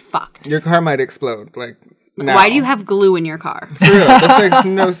 you're fucked. Your car might explode. Like now. Why do you have glue in your car? For real, this makes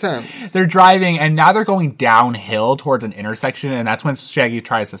no sense. They're driving, and now they're going downhill towards an intersection, and that's when Shaggy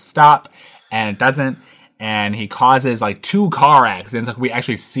tries to stop, and it doesn't, and he causes like 2 car accidents. Like, we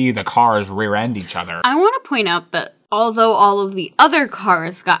actually see the cars rear end each other. I want to point out that although all of the other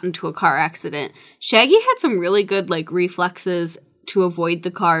cars got into a car accident, Shaggy had some really good like reflexes to avoid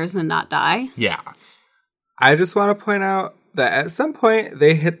the cars and not die. Yeah. I just want to point out that at some point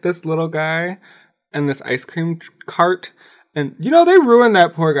they hit this little guy and this ice cream cart, and they ruined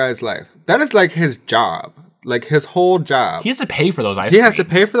that poor guy's life. That is like his job, like his whole job. He has to pay for those ice creams. He has to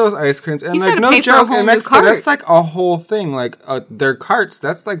pay for those ice creams, and He's like gotta no pay for a joke, whole in new Mexico, cart. that's like a whole thing. Like their carts,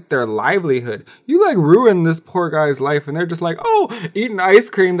 that's like their livelihood. You like ruin this poor guy's life, and they're just like, eating ice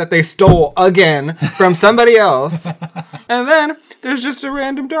cream that they stole again from somebody else, and then there's just a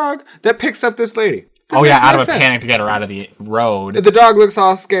random dog that picks up this lady. This Oh, yeah, makes out no of a sense. panic to get her out of the road. The dog looks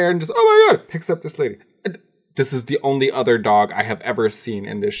all scared and just, oh my god, picks up this lady. This is the only other dog I have ever seen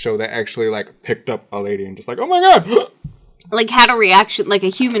in this show that actually like picked up a lady and just like, oh my god. Like had a reaction, like a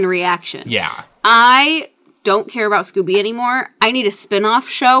human reaction. Yeah. I don't care about Scooby anymore. I need a spin-off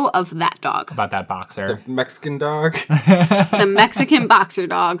show of that dog. About that boxer. Mexican dog. The Mexican boxer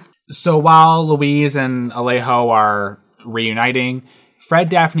dog. So while Louise and Alejo are reuniting, Fred,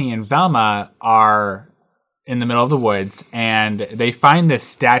 Daphne, and Velma are in the middle of the woods, and they find this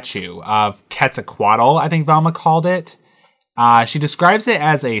statue of Quetzalcoatl, I think Velma called it. She describes it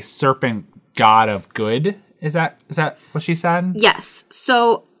as a serpent god of good. Is that what she said? Yes.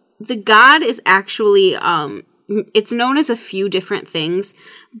 So the god is actually, it's known as a few different things,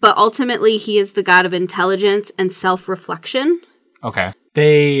 but ultimately he is the god of intelligence and self-reflection. Okay.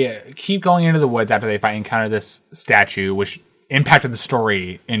 They keep going into the woods after they encounter this statue, which impacted the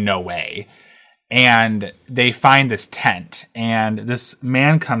story in no way. And they find this tent, and this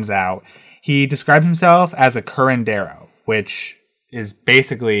man comes out. He describes himself as a curandero, which is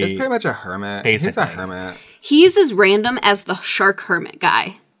basically... It's pretty much a hermit. Basically. He's a hermit. He's as random as the shark hermit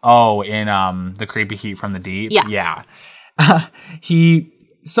guy. Oh, in The Creepy Heat from the Deep? Yeah. Yeah. He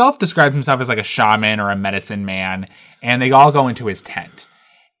self-describes himself as like a shaman or a medicine man, and they all go into his tent.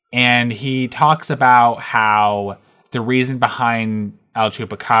 And he talks about how the reason behind El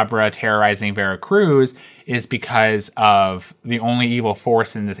Chupacabra terrorizing Veracruz is because of the only evil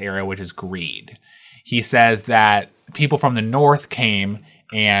force in this area, which is greed. He says that people from the north came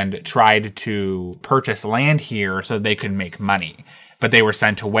and tried to purchase land here so they could make money. But they were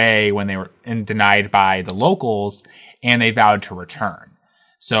sent away when they were denied by the locals, and they vowed to return.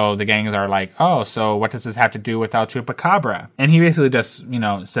 So the gangs are like, oh, so what does this have to do with El Chupacabra? And he basically just,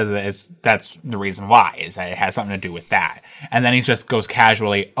 says that that's the reason why, is that it has something to do with that. And then he just goes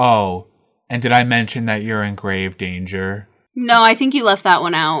casually, oh, and did I mention that you're in grave danger? No, I think you left that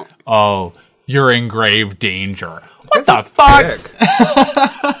one out. Oh, you're in grave danger. What That's the fuck?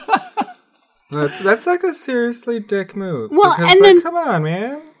 That's like a seriously dick move. Well, because, and then- come on,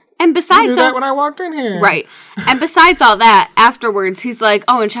 man. And I besides knew that all, when I walked in here. right. And besides all that, afterwards, he's like,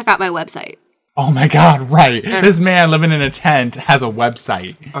 oh, and check out my website. Oh my god, right. This man living in a tent has a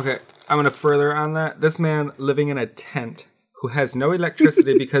website. Okay, I'm going to further on that. This man living in a tent who has no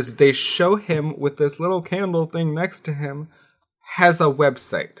electricity because they show him with this little candle thing next to him has a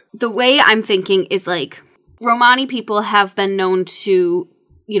website. The way I'm thinking is like, Romani people have been known to,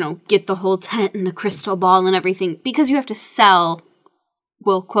 get the whole tent and the crystal ball and everything because you have to sell.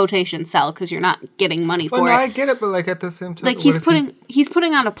 Well, quotation sell because you're not getting money for Well, no, it. I get it, but like at the same time, Like what is he's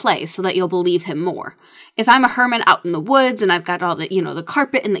putting on a play so that you'll believe him more. If I'm a hermit out in the woods and I've got all the the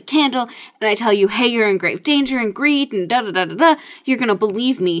carpet and the candle, and I tell you, hey, you're in grave danger and greed and da da da da da, you're gonna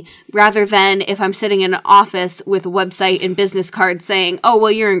believe me rather than if I'm sitting in an office with a website and business cards saying, oh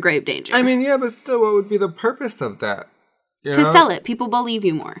well, you're in grave danger. I mean, yeah, but still, what would be the purpose of that? To sell it, people believe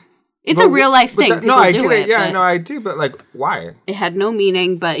you more. It's a real life thing. People I do get it. Yeah, but no, I do. But like, why? it had no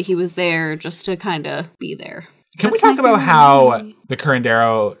meaning, but he was there just to kind of be there. Can we That's talk my about theory. how the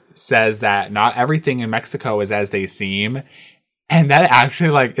curandero says that not everything in Mexico is as they seem, and that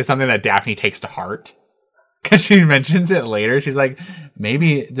actually is something that Daphne takes to heart because she mentions it later. She's like,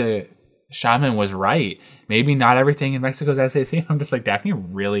 maybe the shaman was right. Maybe not everything in Mexico is as they seem. I'm just like, Daphne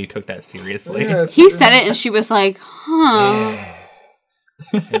really took that seriously. Yeah, He said it, and she was like, huh.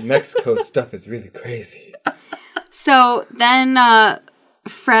 Mexico stuff is really crazy. So then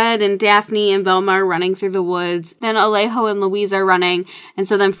Fred and Daphne and Velma are running through the woods. Then Alejo and Louise are running. And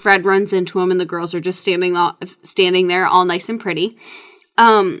so then Fred runs into him, and the girls are just standing there all nice and pretty.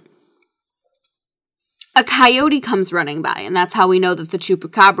 A coyote comes running by, and that's how we know that the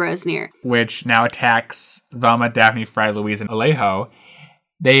Chupacabra is near. Which now attacks Velma, Daphne, Fred, Louise, and Alejo.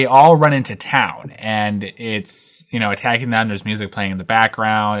 they all run into town, and it's, attacking them. There's music playing in the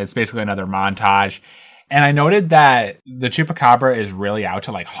background. It's basically another montage. And I noted that the Chupacabra is really out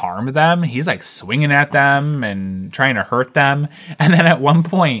to, harm them. He's, swinging at them and trying to hurt them. And then at one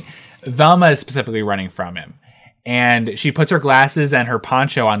point, Velma is specifically running from him. And she puts her glasses and her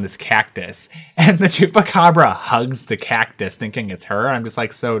poncho on this cactus. And the Chupacabra hugs the cactus, thinking it's her. I'm just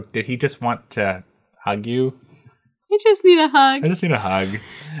like, so did he just want to hug you? I just need a hug. I just need a hug.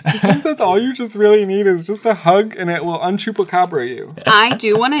 Sometimes that's all you just really need is just a hug, and it will unchupacabra you. I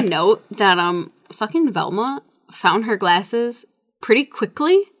do want to note that fucking Velma found her glasses pretty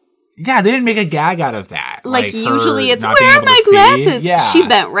quickly. Yeah, they didn't make a gag out of that. Usually it's, not being where are able my to see. glasses? Yeah. She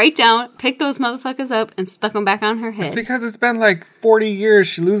bent right down, picked those motherfuckers up, and stuck them back on her head. It's because it's been 40 years.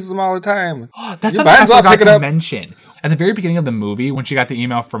 She loses them all the time. That's You something might I as well forgot pick it to up. mention. At the very beginning of the movie, when she got the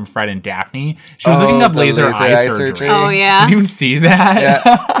email from Fred and Daphne, she was looking up the laser eye surgery. Oh, yeah. Did you even see that?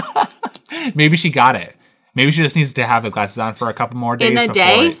 Yeah. Maybe she got it. Maybe she just needs to have the glasses on for a couple more days. In a before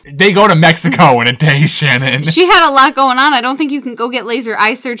day? They go to Mexico in a day, Shannon. She had a lot going on. I don't think you can go get laser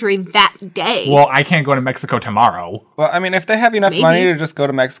eye surgery that day. Well, I can't go to Mexico tomorrow. Well, I mean, if they have enough Maybe. money to just go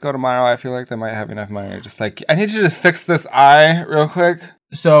to Mexico tomorrow, I feel like they might have enough money to just I need you to fix this eye real quick.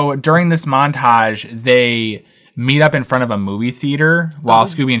 So during this montage, they meet up in front of a movie theater while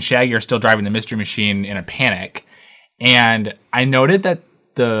Scooby and Shaggy are still driving the Mystery Machine in a panic. And I noted that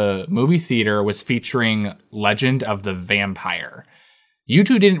the movie theater was featuring Legend of the Vampire. You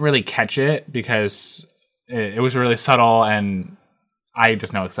two didn't really catch it because it was really subtle, and I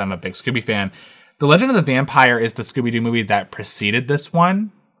just know because I'm a big Scooby fan. The Legend of the Vampire is the Scooby-Doo movie that preceded this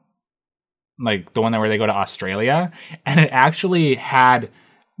one. The one where they go to Australia. And it actually had...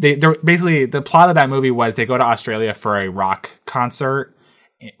 They're basically, the plot of that movie was they go to Australia for a rock concert.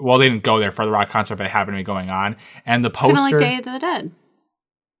 Well, they didn't go there for the rock concert, but it happened to be going on. And the poster... kind of like Day of the Dead.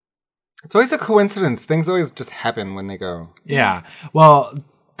 It's always a coincidence. Things always just happen when they go. Yeah. Well,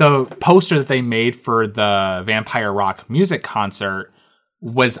 the poster that they made for the Vampire Rock music concert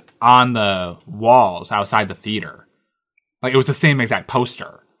was on the walls outside the theater. It was the same exact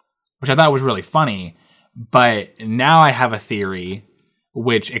poster, which I thought was really funny. But now I have a theory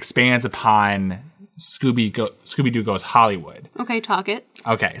which expands upon Scooby-Doo Goes Hollywood. Okay, talk it.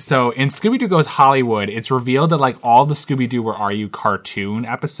 Okay, so in Scooby-Doo Goes Hollywood, it's revealed that all the Scooby-Doo Where Are You cartoon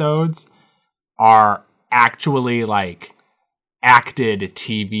episodes are actually acted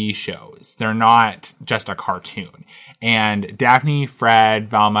TV shows. They're not just a cartoon. And Daphne, Fred,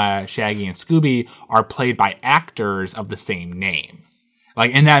 Velma, Shaggy, and Scooby are played by actors of the same name.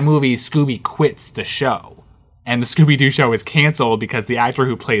 In that movie, Scooby quits the show. And the Scooby-Doo show is canceled because the actor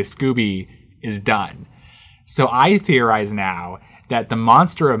who plays Scooby is done. So I theorize now that the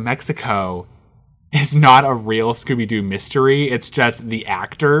Monster of Mexico is not a real Scooby-Doo mystery. It's just the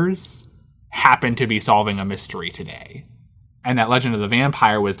actors happen to be solving a mystery today. And that Legend of the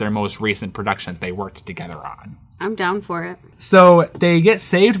Vampire was their most recent production that they worked together on. I'm down for it. So they get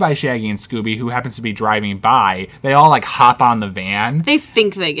saved by Shaggy and Scooby, who happens to be driving by. They all hop on the van. They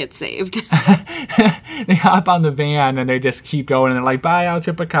think they get saved. They hop on the van and they just keep going and they're like, bye, El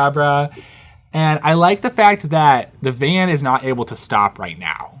Chupacabra. And I like the fact that the van is not able to stop right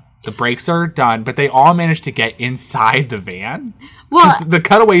now. The brakes are done, but they all managed to get inside the van. Well, The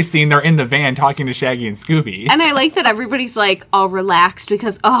cutaway scene, they're in the van talking to Shaggy and Scooby. and I like that everybody's all relaxed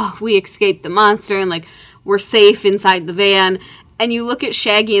because, we escaped the monster and we're safe inside the van. And you look at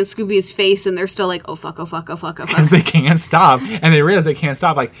Shaggy and Scooby's face and they're still like, oh fuck, oh fuck, oh fuck, oh fuck. Because they can't stop. And they realize they can't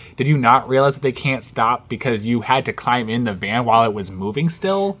stop. Did you not realize that they can't stop because you had to climb in the van while it was moving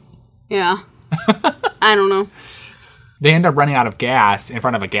still? Yeah. I don't know. They end up running out of gas in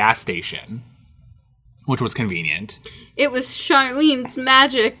front of a gas station, which was convenient. It was Charlene's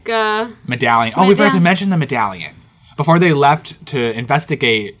magic, Medallion. Oh, we forgot to mention the medallion. Before they left to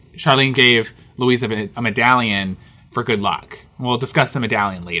investigate, Charlene gave Louise a medallion for good luck. We'll discuss the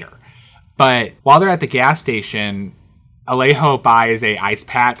medallion later. But while they're at the gas station, Alejo buys a ice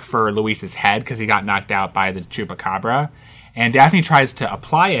pack for Luis's head because he got knocked out by the Chupacabra. And Daphne tries to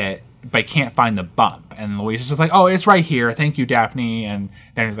apply it, but can't find the bump. And Luis is just like, oh, it's right here. Thank you, Daphne. And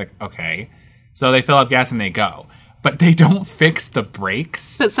Daphne's like, okay. So they fill up gas and they go. But they don't fix the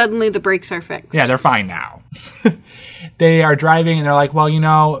brakes. but suddenly the brakes are fixed. Yeah, they're fine now. They are driving and they're like, well,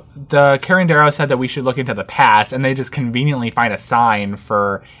 the Carindero said that we should look into the past. And they just conveniently find a sign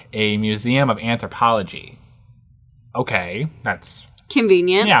for a museum of anthropology. Okay, that's...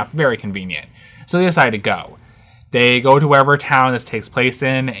 Convenient. Yeah, very convenient. So they decide to go. They go to wherever town this takes place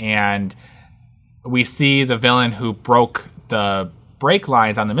in, and we see the villain who broke the brake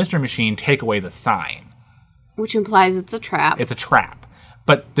lines on the Mystery Machine take away the sign. Which implies it's a trap. It's a trap.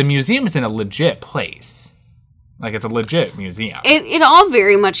 But the museum is in a legit place. Like, it's a legit museum. It all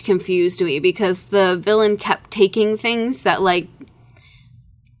very much confused me because the villain kept taking things that, like,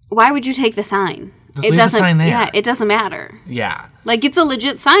 why would you take the sign? Just leave the sign there. Yeah, it doesn't matter. Yeah. Like, it's a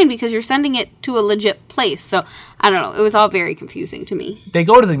legit sign because you're sending it to a legit place. So, I don't know. It was all very confusing to me. They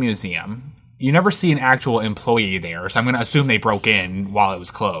go to the museum. You never see an actual employee there, so I'm going to assume they broke in while it was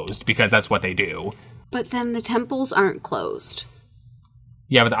closed because that's what they do. But then the temples aren't closed.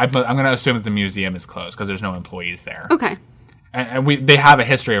 Yeah, but I'm going to assume that the museum is closed because there's no employees there. Okay. And they have a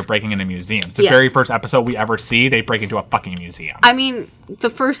history of breaking into museums. The very first episode we ever see, they break into a fucking museum. I mean,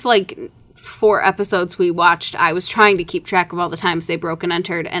 the first, 4 episodes we watched, I was trying to keep track of all the times they broke and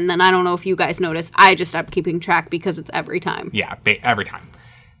entered, and then I don't know if you guys noticed, I just stopped keeping track because it's every time. Yeah, every time.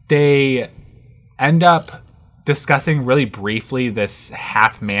 They end up discussing really briefly this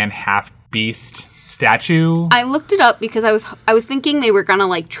half-man, half-beast statue. I looked it up because I was thinking they were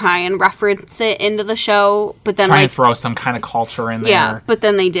gonna try and reference it into the show, but then trying to throw some kind of culture in there. Yeah, but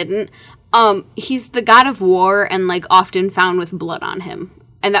then they didn't. He's the god of war and often found with blood on him,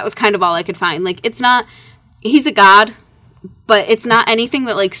 and that was kind of all I could find. It's not he's a god, but it's not anything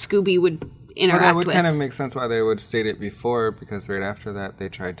that Scooby would interact with. That would kind of make sense why they would state it before, because right after that they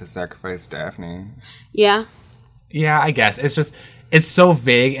tried to sacrifice Daphne. Yeah. Yeah, I guess it's so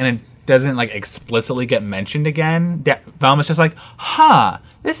vague and it doesn't explicitly get mentioned again. Velma's just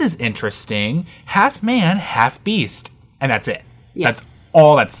this is interesting. Half man, half beast. And that's it. Yeah. That's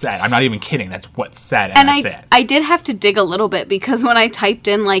all that's said. I'm not even kidding. That's what's said, and that's it. I did have to dig a little bit because when I typed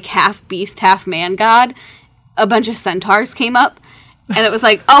in half beast, half man god, a bunch of centaurs came up. And it was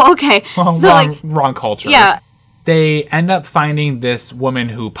oh, okay. Well, so, wrong culture. Yeah. They end up finding this woman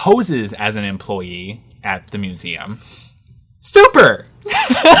who poses as an employee at the museum. Super!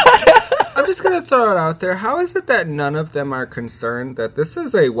 I'm just going to throw it out there. How is it that none of them are concerned that this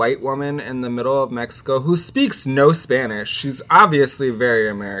is a white woman in the middle of Mexico who speaks no Spanish? She's obviously very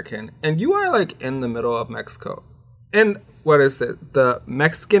American. And you are in the middle of Mexico. And what is it? The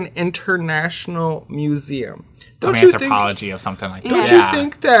Mexican International Museum. Anthropology of something like that. Don't you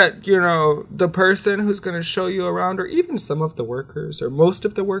think that, the person who's going to show you around, or even some of the workers, or most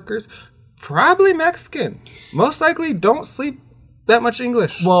of the workers, probably Mexican. Most likely don't speak that much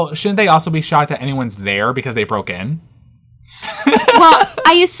English. Well, shouldn't they also be shocked that anyone's there because they broke in? Well,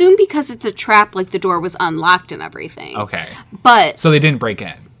 I assume because it's a trap, the door was unlocked and everything. Okay. But so they didn't break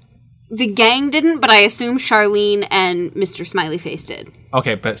in. The gang didn't, but I assume Charlene and Mr. Smiley Face did.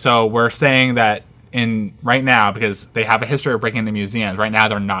 Okay, but so we're saying that right now, because they have a history of breaking into museums, right now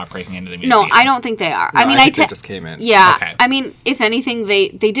they're not breaking into the museum. No, I don't think they are. No, I think they just came in. Yeah. Okay. I mean, if anything, they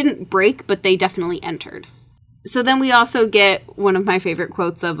didn't break, but they definitely entered. So then we also get one of my favorite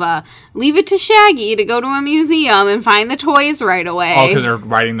quotes of, leave it to Shaggy to go to a museum and find the toys right away. Oh, because they're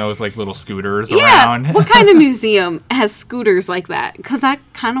riding those, little scooters around. Yeah, what kind of museum has scooters like that? Because I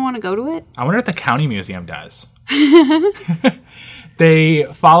kind of want to go to it. I wonder if the county museum does. They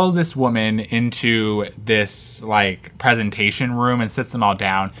follow this woman into this, presentation room and sits them all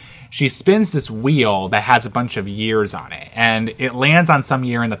down. She spins this wheel that has a bunch of years on it, and it lands on some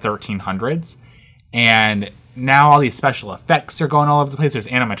year in the 1300s, and now all these special effects are going all over the place. There's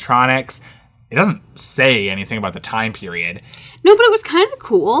animatronics. It doesn't say anything about the time period. No, but it was kind of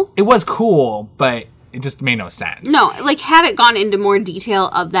cool. It was cool, but it just made no sense. No, had it gone into more detail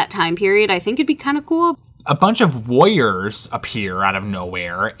of that time period, I think it'd be kind of cool. A bunch of warriors appear out of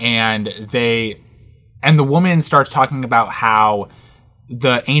nowhere, and the woman starts talking about how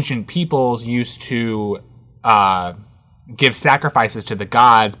the ancient peoples used to give sacrifices to the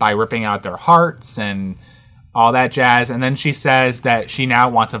gods by ripping out their hearts and all that jazz. And then she says that she now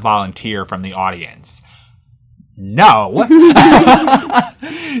wants a volunteer from the audience. No.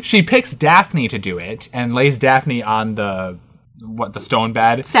 She picks Daphne to do it and lays Daphne on the stone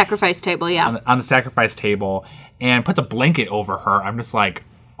bed? Sacrifice table, yeah. On the sacrifice table, and puts a blanket over her. I'm just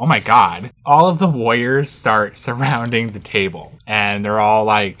oh my god. All of the warriors start surrounding the table, and they're all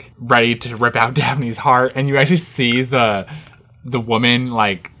ready to rip out Daphne's heart, and you actually see the woman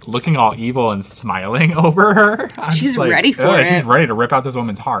looking all evil and smiling over her. She's ready for it. She's ready to rip out this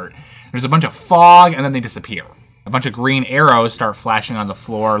woman's heart. There's a bunch of fog, and then they disappear. A bunch of green arrows start flashing on the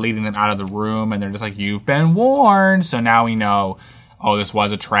floor, leading them out of the room, and they're just you've been warned. So now we know, this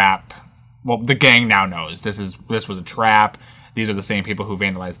was a trap. Well, the gang now knows this was a trap. These are the same people who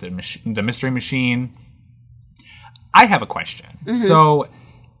vandalized the mystery machine. I have a question. Mm-hmm. So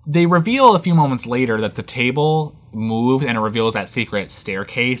they reveal a few moments later that the table moved, and it reveals that secret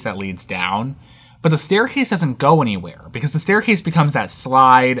staircase that leads down. But the staircase doesn't go anywhere, because the staircase becomes that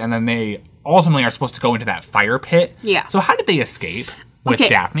slide, and then they ultimately are supposed to go into that fire pit. Yeah. So how did they escape? with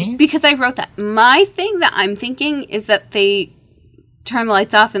Daphne. Because I wrote that. My thing that I'm thinking is that they turned the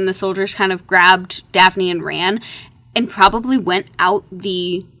lights off and the soldiers kind of grabbed Daphne and ran and probably went out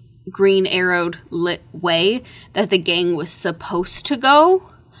the green arrowed lit way that the gang was supposed to go.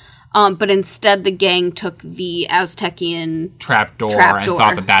 But instead the gang took the Aztecian trapdoor and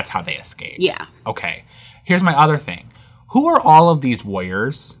thought that that's how they escaped. Yeah. Okay. Here's my other thing. Who are all of these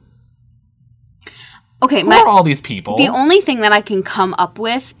warriors? Okay, Who are all these people? The only thing that I can come up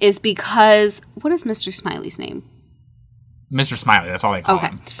with is because... What is Mr. Smiley's name? Mr. Smiley, that's all they call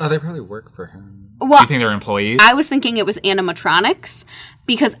him. Oh, they probably work for him. Well, Do you think they're employees? I was thinking it was animatronics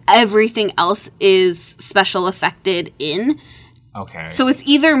because everything else is special effected in. Okay. So it's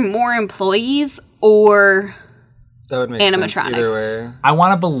either more employees or That would make animatronics. sense either way. I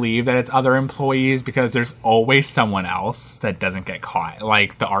want to believe that it's other employees because there's always someone else that doesn't get caught.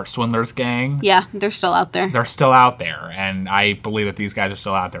 Like the Art Swindlers gang. Yeah, they're still out there. They're still out there. And I believe that these guys are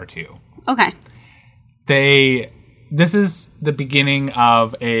still out there too. Okay. This is the beginning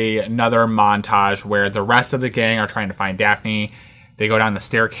of another montage where the rest of the gang are trying to find Daphne. They go down the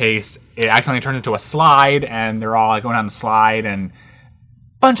staircase. It accidentally turns into a slide, and they're all like going down the slide, and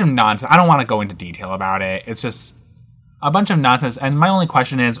a bunch of nonsense. I don't want to go into detail about it. It's just a bunch of nonsense. And my only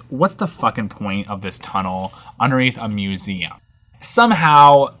question is, what's the fucking point of this tunnel underneath a museum?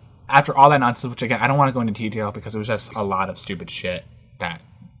 Somehow, after all that nonsense, which again, I don't want to go into detail because it was just a lot of stupid shit that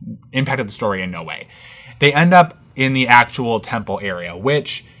impacted the story in no way. They end up in the actual temple area,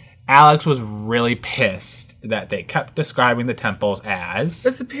 which Alex was really pissed that they kept describing the temples as...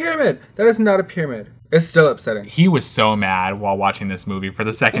 It's a pyramid. That is not a pyramid. It's still upsetting. He was so mad while watching this movie for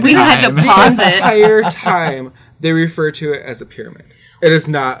the second We time. had to pause The it. entire time, they refer to it as a pyramid. It is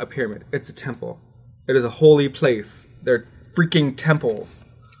not a pyramid. It's a temple. It is a holy place. They're freaking temples.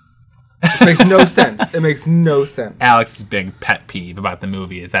 This makes no sense. It makes no sense. Alex's big pet peeve about the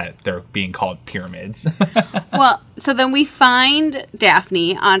movie is that they're being called pyramids. Well, so then we find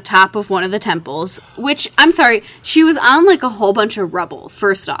Daphne on top of one of the temples, which, I'm sorry, she was on like a whole bunch of rubble,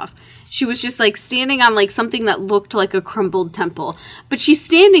 first off. She was just like standing on like something that looked like a crumbled temple. But she's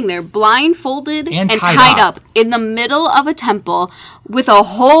standing there blindfolded and tied up in the middle of a temple with a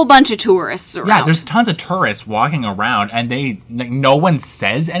whole bunch of tourists around. Yeah, there's tons of tourists walking around, and no one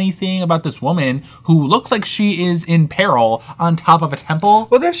says anything about this woman who looks like she is in peril on top of a temple.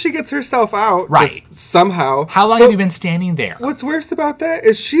 Well, then she gets herself out. Right. Just somehow. How long have you been standing there? What's worse about that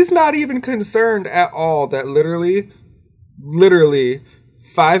is she's not even concerned at all that literally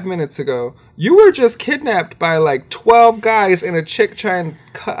 5 minutes ago, you were just kidnapped by like 12 guys and a chick trying to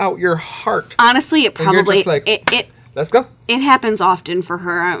cut out your heart. Honestly, it And you're probably... just like, it let's go. It happens often for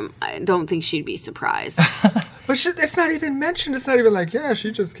her. I don't think she'd be surprised. But it's not even mentioned. It's not even like, yeah,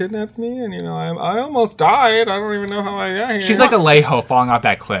 she just kidnapped me, and I almost died. I don't even know how I got here. She's like Alejo falling off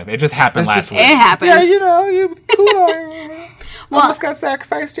that cliff. It just happened last week. It happened. Yeah, you cool. Almost got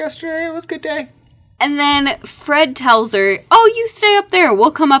sacrificed yesterday. It was a good day. And then Fred tells her, "Oh, you stay up there.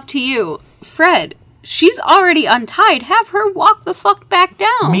 We'll come up to you." Fred, she's already untied. Have her walk the fuck back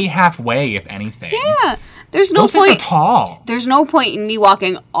down. Meet halfway, if anything. Yeah. There's no Those things are point. tall. There's no point in me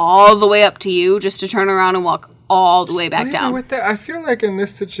walking all the way up to you just to turn around and walk all the way back Even down. with that, I feel like in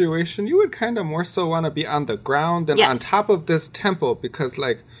this situation, you would kind of more so want to be on the ground than Yes. on top of this temple because,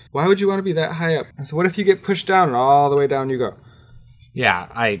 like, why would you want to be that high up? And so what if you get pushed down and all the way down you go? Yeah,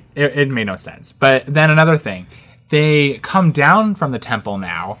 it made no sense. But then another thing, they come down from the temple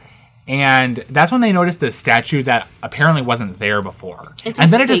now, and that's when they notice the statue that apparently wasn't there before. It's and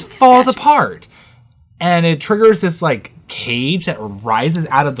a then it just fake falls statue. apart. And it triggers this like cage that rises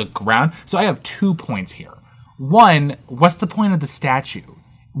out of the ground. So I have 2 points here. One, what's the point of the statue?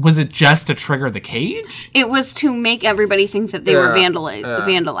 Was it just to trigger the cage? It was to make everybody think that they were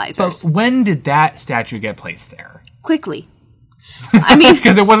vandalizers. But when did that statue get placed there? Quickly. I mean,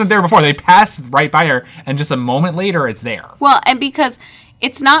 Because it wasn't there before. They passed right by her, and just a moment later, it's there. well, and because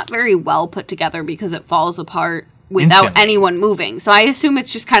it's not very well put together because it falls apart without Instantly. anyone moving. So I assume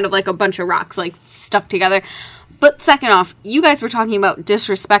it's just kind of like a bunch of rocks like stuck together. But second off, you guys were talking about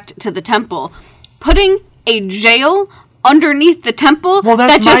disrespect to the temple. Putting a jail underneath the temple Well,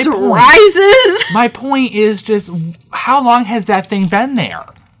 that's that just my point. rises. My point is just, how long has that thing been there?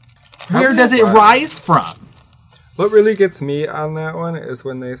 Where Probably does a it while. rise from? What really gets me on that one is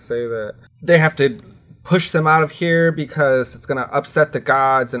when they say that they have to push them out of here because it's going to upset the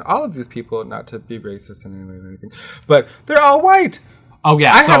gods and all of these people, not to be racist in any way or anything, but they're all white. Oh,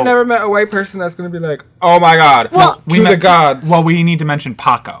 yeah. I have never met a white person that's going to be like, oh my god, Well- to the gods. Well, we need to mention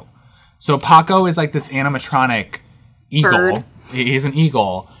Paco. So Paco is like this animatronic eagle. Bird. He's an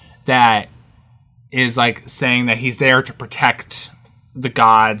eagle that is like saying that he's there to protect the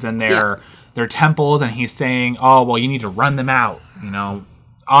gods and their temples, and he's saying, "Oh, well, you need to run them out.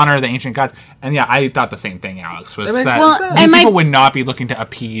 Honor the ancient gods." And yeah, I thought the same thing, Alex. Was that these people would not be looking to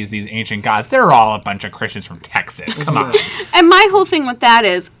appease these ancient gods. They're all a bunch of Christians from Texas. Come on. And my whole thing with that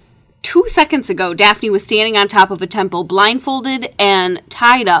is, 2 seconds ago, Daphne was standing on top of a temple, blindfolded and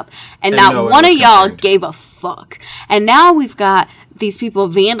tied up, and not one of y'all gave a fuck. And now we've got these people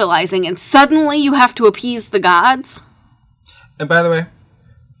vandalizing, and suddenly you have to appease the gods? And by the way,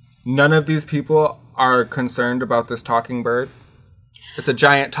 none of these people are concerned about this talking bird. It's a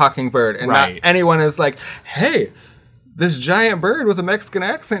giant talking bird, and not anyone is like, hey, this giant bird with a Mexican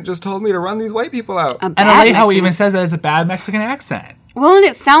accent just told me to run these white people out. And I like how he even says that it's a bad Mexican accent. Well, and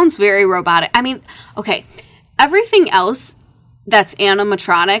it sounds very robotic. I mean, okay, everything else that's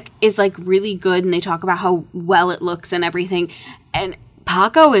animatronic is, like, really good, and they talk about how well it looks and everything. And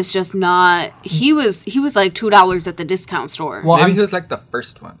Paco is just not... He was like $2 at the discount store. Well, maybe he was, like, the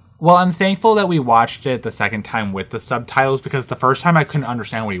first one. Well, I'm thankful that we watched it the second time with the subtitles, because the first time I couldn't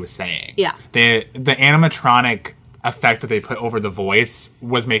understand what he was saying. Yeah. The animatronic effect that they put over the voice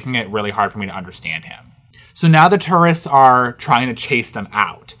was making it really hard for me to understand him. So now the tourists are trying to chase them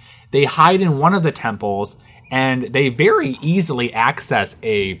out. They hide in one of the temples, and they very easily access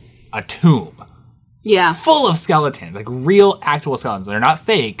a tomb. Yeah. Full of skeletons, like real actual skeletons. They're not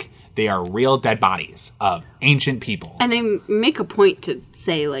fake. They are real dead bodies of ancient peoples. And they make a point to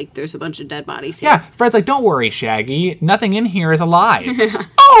say, like, there's a bunch of dead bodies here. Yeah, Fred's like, don't worry, Shaggy. Nothing in here is alive.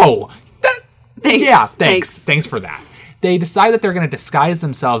 Oh! Thanks. Thanks for that. They decide that they're going to disguise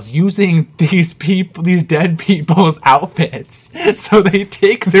themselves using these dead people's outfits. So they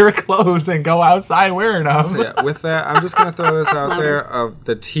take their clothes and go outside wearing them. So yeah, with that, I'm just going to throw this out there. Of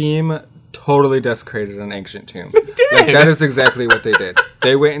the team totally desecrated an ancient tomb. Like, that is exactly what they did.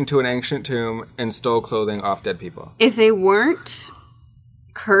 They went into an ancient tomb and stole clothing off dead people. If they weren't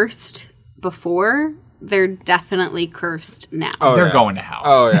cursed before, they're definitely cursed now. Oh, they're going to hell.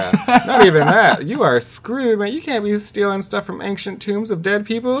 Oh, yeah. Not even that. You are screwed, man. You can't be stealing stuff from ancient tombs of dead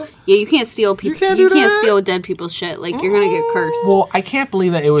people. Yeah, you can't steal people. You can't steal dead people's shit. Like, you're going to get cursed. Well, I can't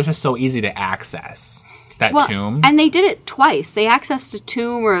believe that it was just so easy to access that tomb. And they did it twice. They accessed a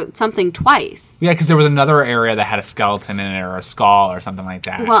tomb or something twice. Yeah, because there was another area that had a skeleton in it or a skull or something like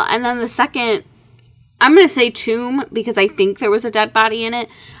that. Well, and then the second... I'm going to say tomb because I think there was a dead body in it.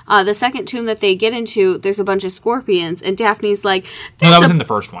 The second tomb that they get into, there's a bunch of scorpions, and Daphne's like... No, that was in the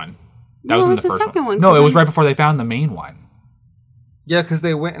first one. That was in the first one. No, it was right before they found the main one. Yeah, because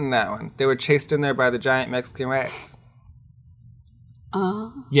they went in that one. They were chased in there by the giant Mexican rats.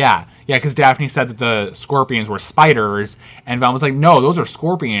 Yeah, because Daphne said that the scorpions were spiders, and Val was like, no, those are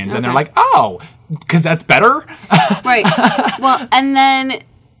scorpions. Okay. And they're like, oh, because that's better? Right. Well, and then...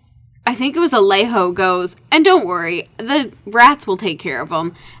 I think it was Alejo goes, and don't worry, the rats will take care of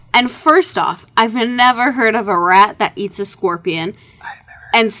them. And first off, I've never heard of a rat that eats a scorpion.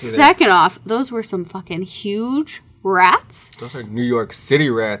 And second off, those were some fucking huge rats. Those are New York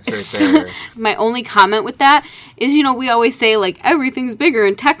City rats right there. My only comment with that is, we always say, like, everything's bigger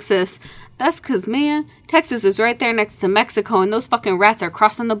in Texas. That's because, man, Texas is right there next to Mexico, and those fucking rats are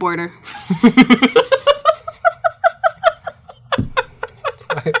crossing the border.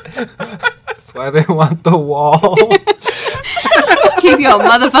 That's why they want the wall. Keep your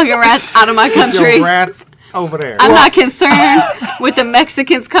motherfucking rats out of my country. Your rats over there. I'm not concerned with the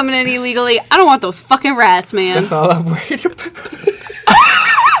Mexicans coming in illegally. I don't want those fucking rats, man. That's all I'm worried about.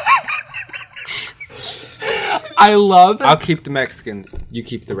 I love... I'll keep the Mexicans. You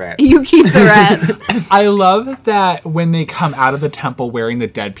keep the rats. You keep the rats. I love that when they come out of the temple wearing the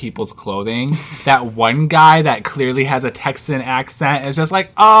dead people's clothing, that one guy that clearly has a Texan accent is just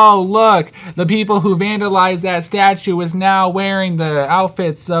like, oh, look, the people who vandalized that statue is now wearing the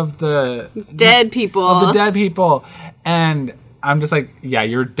outfits of the... dead people. Of the dead people. And I'm just like, yeah,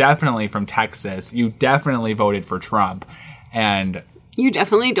 you're definitely from Texas. You definitely voted for Trump. And... you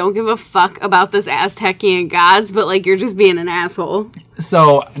definitely don't give a fuck about this Aztecian gods, but, like, you're just being an asshole.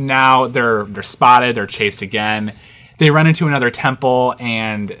 So now they're spotted, they're chased again. They run into another temple,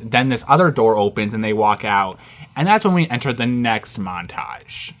 and then this other door opens, and they walk out. And that's when we enter the next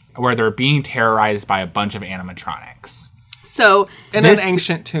montage, where they're being terrorized by a bunch of animatronics. So in an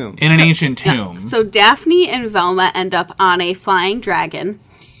ancient tomb. In an ancient tomb. Yeah. So Daphne and Velma end up on a flying dragon.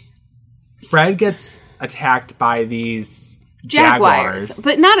 Fred gets attacked by these... jaguars,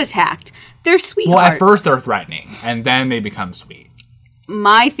 but not attacked. They're sweethearts. Well, at first they're threatening, and then they become sweet.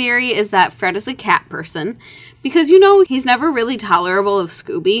 My theory is that Fred is a cat person, because, he's never really tolerable of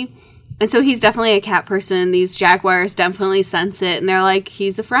Scooby, and so he's definitely a cat person. These jaguars definitely sense it, and they're like,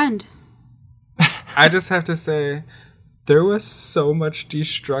 he's a friend. I just have to say, There was so much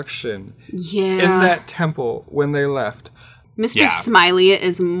destruction Yeah. in that temple when they left. Mr. Yeah. Smiley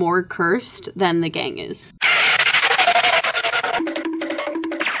is more cursed than the gang is.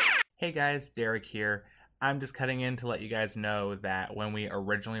 Hey guys, Derek here. I'm just cutting in to let you guys know that when we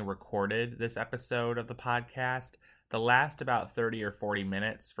originally recorded this episode of the podcast, the last about 30 or 40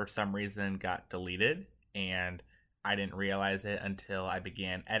 minutes for some reason got deleted, and I didn't realize it until I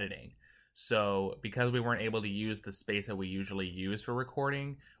began editing. So because we weren't able to use the space that we usually use for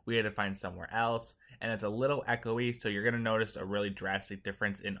recording, we had to find somewhere else, and it's a little echoey, so you're going to notice a really drastic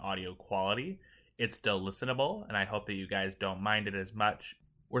difference in audio quality. It's still listenable, and I hope that you guys don't mind it as much.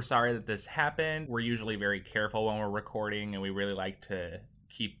 We're sorry that this happened. We're usually very careful when we're recording, and we really like to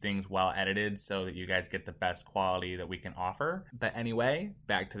keep things well edited so that you guys get the best quality that we can offer. But anyway,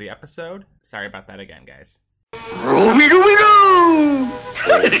 back to the episode. Sorry about that again, guys.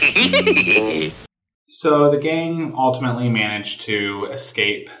 So the gang ultimately managed to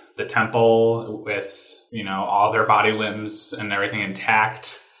escape the temple with, all their body limbs and everything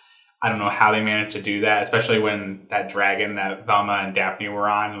intact. I don't know how they managed to do that, especially when that dragon that Velma and Daphne were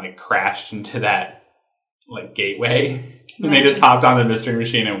on, crashed into that, gateway. And they just hopped on the mystery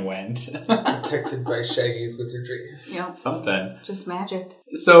machine and went. Protected by Shaggy's wizardry. Yep. Something. Just magic.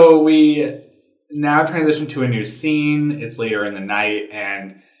 So we now transition to a new scene. It's later in the night,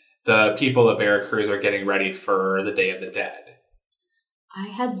 and the people of Veracruz are getting ready for the Day of the Dead. I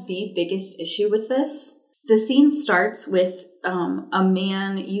had the biggest issue with this. The scene starts with a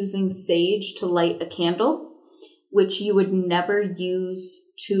man using sage to light a candle, which you would never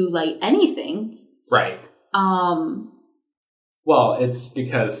use to light anything. Right. Well, it's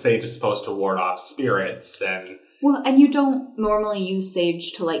because sage is supposed to ward off spirits and... Well, and you don't normally use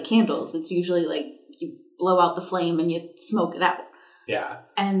sage to light candles. It's usually you blow out the flame and you smoke it out. Yeah.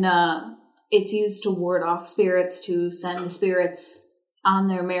 And it's used to ward off spirits, to send the spirits on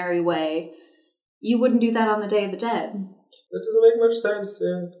their merry way. You wouldn't do that on the Day of the Dead. That doesn't make much sense,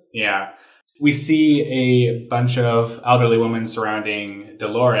 Yeah. We see a bunch of elderly women surrounding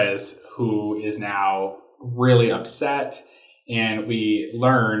Dolores, who is now really upset, and we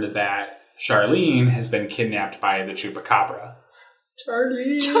learned that Charlene has been kidnapped by the Chupacabra.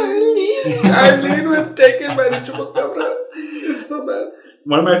 Charlene Charlene was taken by the Chupacabra. It's so bad.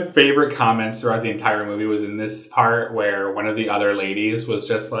 One of my favorite comments throughout the entire movie was in this part where one of the other ladies was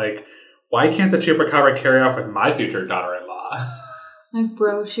just like, why can't the Chupacabra carry off with my future daughter-in-law?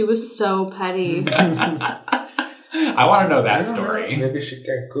 Bro, she was so petty. I want to know that story. Maybe she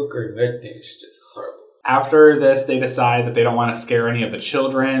can cook or anything. She's just horrible. After this, they decide that they don't want to scare any of the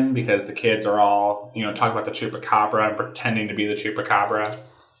children because the kids are all, talking about the Chupacabra and pretending to be the Chupacabra.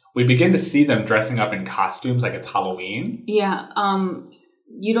 We begin to see them dressing up in costumes like it's Halloween. Yeah,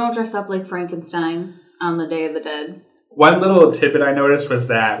 you don't dress up like Frankenstein on the Day of the Dead. One little tidbit I noticed was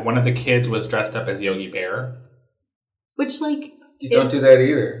that one of the kids was dressed up as Yogi Bear. Which, You don't do that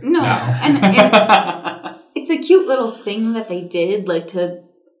either. No. And it's a cute little thing that they did, to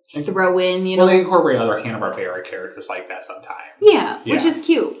throw in, Well, they incorporate other Hanna-Barbera characters like that sometimes. Yeah, which is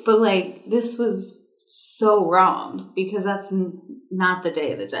cute. But, this was so wrong because that's not the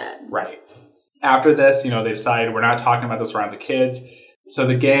Day of the Dead. Right. After this, they decide we're not talking about this around the kids. So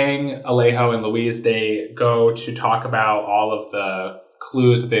the gang, Alejo and Luis, they go to talk about all of the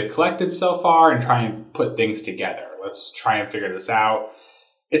clues that they've collected so far and try and put things together. Let's try and figure this out.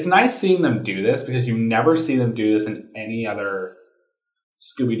 It's nice seeing them do this because you never see them do this in any other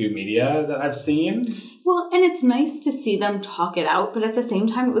Scooby-Doo media that I've seen. Well, and it's nice to see them talk it out, but at the same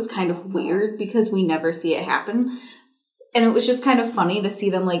time, it was kind of weird because we never see it happen. And it was just kind of funny to see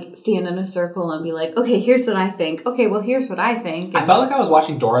them, stand in a circle and be like, okay, here's what I think. Okay, well, here's what I think. And I felt like I was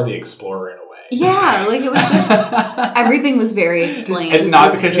watching Dora the Explorer in a way. Yeah, it was just, everything was very explained. It's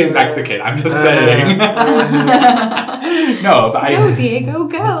not because she's Mexican, I'm just saying. No, but No, Diego,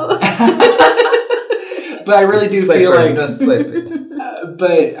 go. But I really do feel like...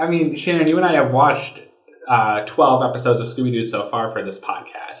 But, Shannon, you and I have watched 12 episodes of Scooby-Doo so far for this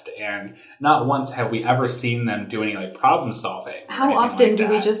podcast, and not once have we ever seen them do any problem solving. How often do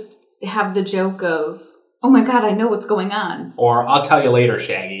we just have the joke of, oh my god, I know what's going on? Or, I'll tell you later,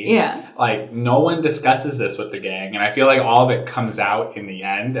 Shaggy. Yeah. No one discusses this with the gang, and I feel like all of it comes out in the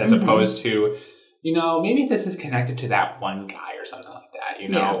end, as opposed to, maybe this is connected to that one guy or something like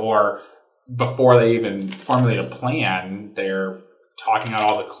that, or before they even formulate a plan, they're talking out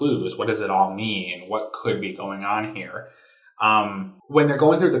all the clues. What does it all mean? What could be going on here? When they're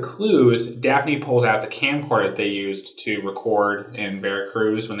going through the clues, Daphne pulls out the camcorder that they used to record in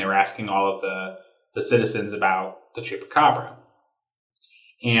Veracruz when they were asking all of the citizens about the Chupacabra.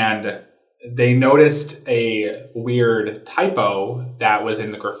 And they noticed a weird typo that was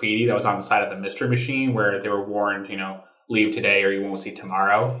in the graffiti that was on the side of the mystery machine where they were warned, leave today or you won't see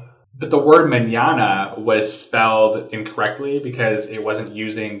tomorrow. But the word mañana was spelled incorrectly because it wasn't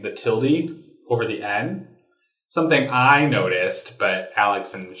using the tilde over the N. Something I noticed, but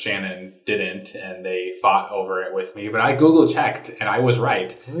Alex and Shannon didn't, and they fought over it with me. But I Google checked, and I was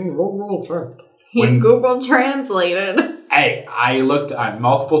right. Google checked. Google translated. Hey, I looked on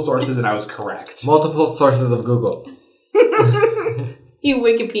multiple sources, and I was correct. Multiple sources of Google. He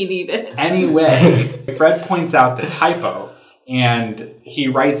Wikipedia'd it. Anyway, Fred points out the typo, and he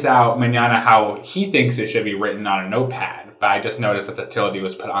writes out mañana how he thinks it should be written on a notepad. But I just noticed that the tilde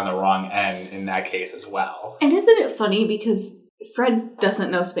was put on the wrong N in that case as well. And isn't it funny because Fred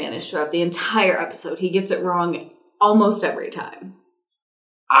doesn't know Spanish throughout the entire episode. He gets it wrong almost every time.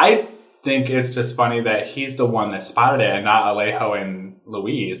 I think it's just funny that he's the one that spotted it and not Alejo and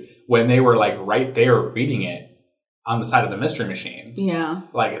Louise when they were like right there reading it on the side of the mystery machine. Yeah.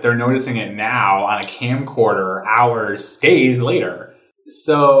 Like they're noticing it now on a camcorder hours, days later.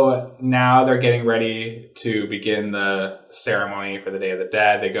 So now they're getting ready to begin the ceremony for the Day of the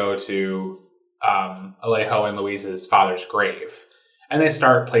Dead. They go to Alejo and Louise's father's grave. And they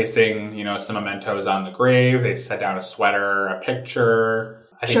start placing, some mementos on the grave. They set down a sweater, a picture.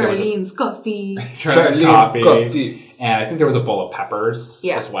 Charlene's coffee. Charlene's coffee. And I think there was a bowl of peppers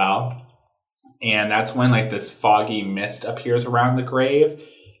as well. And that's when this foggy mist appears around the grave.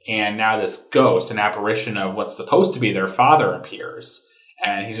 And now this ghost, an apparition of what's supposed to be their father, appears.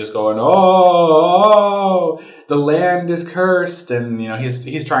 And he's just going, oh, the land is cursed. And,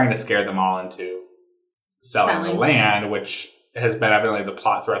 he's trying to scare them all into selling the land, which has been evidently the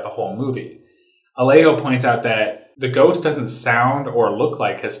plot throughout the whole movie. Alejo points out that the ghost doesn't sound or look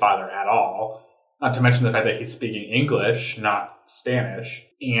like his father at all. Not to mention the fact that he's speaking English, not Spanish.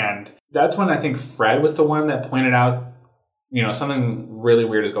 And that's when I think Fred was the one that pointed out, something really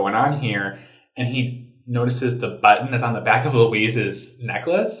weird is going on here. And he notices the button that's on the back of Louise's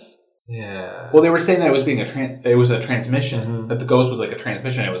necklace. Yeah. Well, they were saying that it was it was a transmission, that the ghost was like a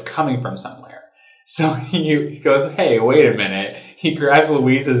transmission. It was coming from somewhere. So he goes, hey, wait a minute. He grabs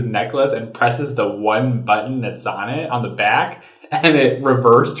Louise's necklace and presses the one button that's on it on the back, and it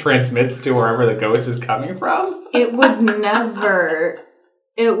reverse transmits to wherever the ghost is coming from. It would never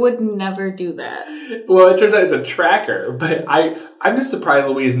do that. Well, it turns out it's a tracker, but I'm just surprised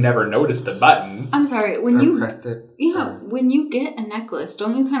Louise never noticed the button. I'm sorry, when you pressed it. Yeah, when you get a necklace,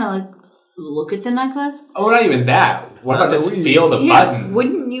 don't you kind of look at the necklace? Oh, not even that. What about just feel the button?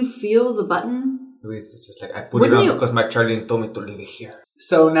 Wouldn't you feel the button? Louise is just I put it on because my Charlene told me to leave it here.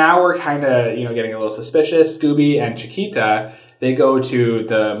 So now we're kind of, getting a little suspicious. Scooby and Chiquita, they go to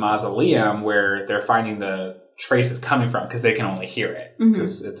the mausoleum where they're finding the traces coming from because they can only hear it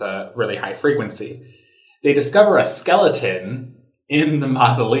because it's a really high frequency. They discover a skeleton in the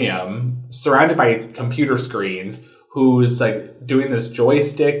mausoleum surrounded by computer screens who's doing this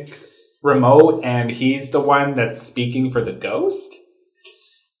joystick remote, and he's the one that's speaking for the ghost.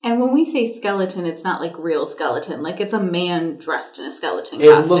 And when we say skeleton, it's not real skeleton. It's a man dressed in a skeleton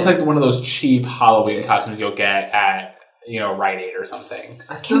costume. It looks like one of those cheap Halloween costumes you'll get at, Rite Aid or something.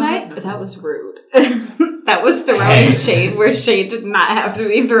 That was rude. That was throwing shade where shade did not have to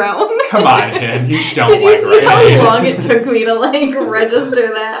be thrown. Come on, Jen. You don't Did you see Rite Aid. how long it took me to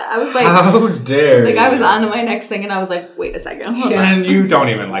register that? I was how dare you? I was on to my next thing and I was like, wait a second, hold Jen, you don't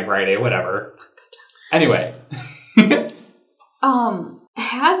even like Rite Aid, whatever. Anyway.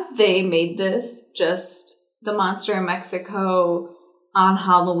 Had they made this just the Monster in Mexico on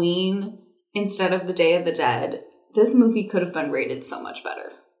Halloween instead of the Day of the Dead, this movie could have been rated so much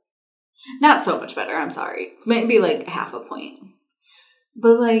better. Not so much better, I'm sorry. Maybe half a point.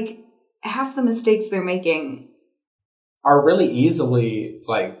 But half the mistakes they're making are really easily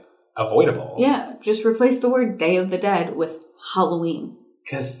avoidable. Yeah, just replace the word Day of the Dead with Halloween.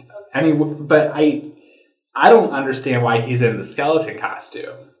 But I don't understand why he's in the skeleton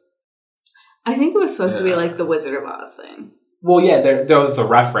costume. I think it was supposed to be the Wizard of Oz thing. Well, yeah, there was a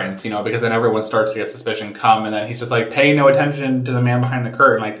reference, because then everyone starts to get suspicion come, and then he's just pay no attention to the man behind the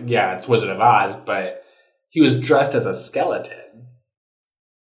curtain. Yeah, it's Wizard of Oz, but he was dressed as a skeleton.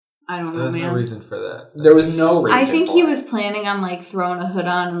 I don't know, There's man. no reason for that. There was no reason I think for he it. was planning on throwing a hood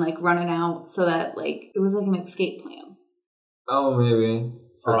on and running out so that it was an escape plan. Oh, maybe.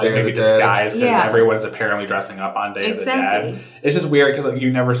 Or maybe disguise because Yeah. everyone's apparently dressing up on Day of the Dead. It's just weird because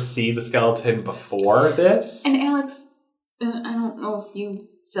you never see the skeleton before this. And Alex, I don't know if you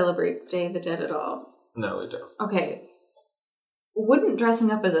celebrate Day of the Dead at all. No, we don't. Okay. Wouldn't dressing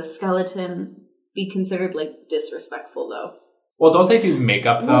up as a skeleton be considered disrespectful though? Well, don't they do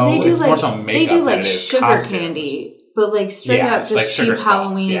makeup though? Well, they do it's like more so makeup they do than like it is sugar costumes. candy, but like straight Yeah, up it's just like sugar cheap skulls,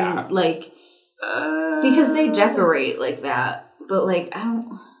 Halloween, yeah. like because they decorate like that. But like I don't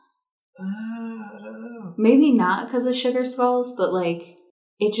know. maybe not because of sugar skulls, but like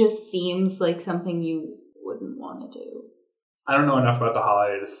it just seems like something you wouldn't want to do. I don't know enough about the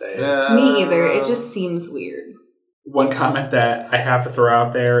holiday to say. Me either. It just seems weird. One comment that I have to throw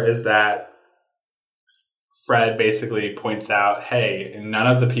out there is that Fred basically points out, hey, none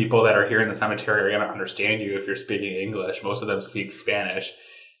of the people that are here in the cemetery are going to understand you if you're speaking English. Most of them speak Spanish.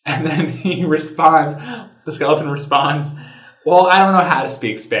 And then he responds, the skeleton responds, well, I don't know how to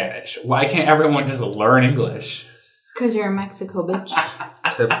speak Spanish. Why can't everyone just learn English? Because you're in Mexico, bitch.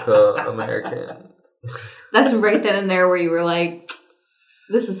 Typical Americans. That's right then and there where you were like,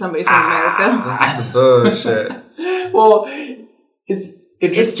 this is somebody from America. That's bullshit. Well, it's interesting.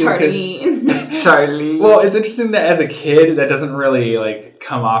 It's Charlene. Charlie. Well, it's interesting that as a kid, that doesn't really like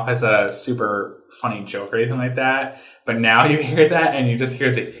come off as a super funny joke or anything like that. But now you hear that and you just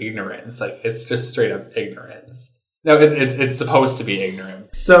hear the ignorance. Like it's just straight up ignorance. No, it's supposed to be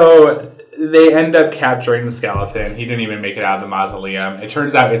ignorant. So they end up capturing the skeleton. He didn't even make it out of the mausoleum. It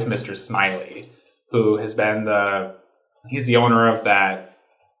turns out it's Mr. Smiley, who has been he's the owner of that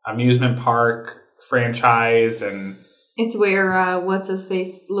amusement park franchise, and It's where, what's his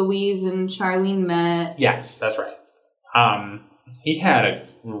face, Louise and Charlene met. yes, that's right. He had a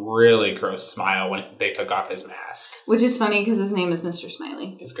really gross smile when they took off his mask. Which is funny because his name is Mr.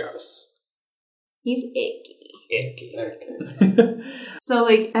 Smiley. It's gross. He's icky. Icky. So,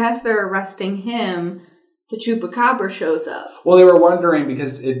 like, as they're arresting him, the Chupacabra shows up. Well, they were wondering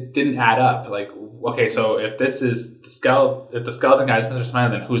because it didn't add up. Like, okay, so if this is if the skeleton guy is Mr.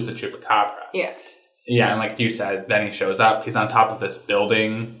 Smiley, then who's the Chupacabra? Yeah. Yeah, and like you said, then he shows up. He's on top of this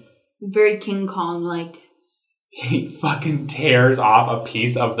building. Very King Kong-like. He fucking tears off a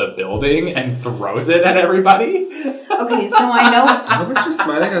piece of the building and throws it at everybody. Okay, so I know... I hope Mr.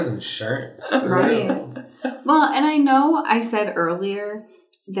 Smiley has insurance. Right. Well, and I know I said earlier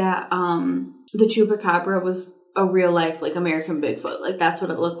that the Chupacabra was a real life, like, American Bigfoot. Like, that's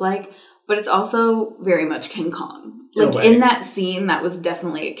what it looked like. But it's also very much King Kong. Like, in that scene, that was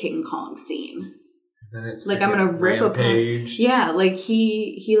definitely a King Kong scene. Like, I'm gonna rip apart. Yeah, like,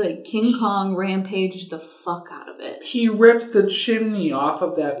 he like, King Kong rampaged the fuck out of it. He ripped the chimney off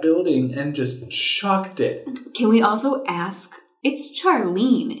of that building and just chucked it. Can we also ask, it's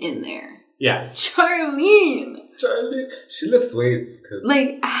Charlene in there. Yes. Charlene! Charlie. She lifts weights.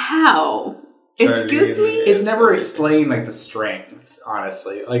 Like, how? Excuse me? It's never explained, like, the strength,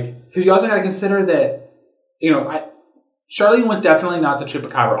 honestly. Like, because you also got to consider that, you know, Charlene was definitely not the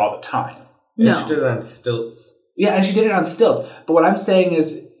Chupacabra all the time. No. And she did it on stilts. Yeah, and she did it on stilts. But what I'm saying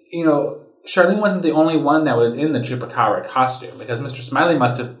is, you know, Charlene wasn't the only one that was in the Chupacabra costume, because Mr. Smiley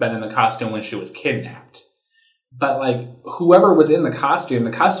must have been in the costume when she was kidnapped. But, like, whoever was in the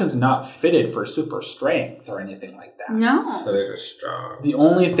costume's not fitted for super strength or anything like that. No. So they're just strong. The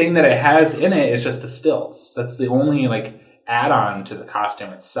only thing that it has in it is just the stilts. That's the only, like, add-on to the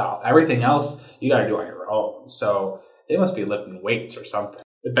costume itself. Everything else, you gotta do on your own. So they must be lifting weights or something.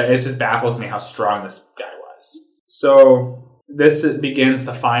 It just baffles me how strong this guy was. So this begins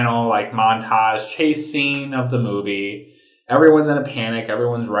the final, like, montage chase scene of the movie. Everyone's in a panic.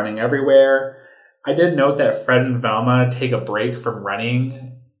 Everyone's running everywhere. I did note that Fred and Velma take a break from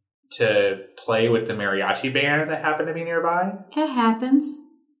running to play with the mariachi band that happened to be nearby. It happens.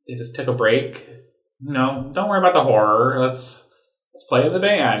 They just took a break. No, don't worry about the horror. Let's play in the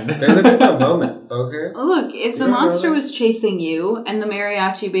band. They're living in a moment, okay? Look, if the monster was chasing you and the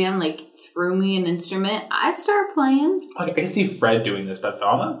mariachi band, like, threw me an instrument, I'd start playing. Okay, I can see Fred doing this, but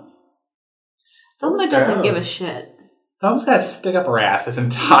Velma? Velma doesn't give a shit. Velma's got to stick up her ass this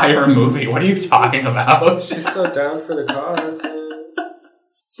entire movie. What are you talking about? She's still down for the cause, man.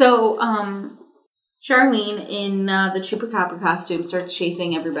 So, Charlene in the Chupacabra costume starts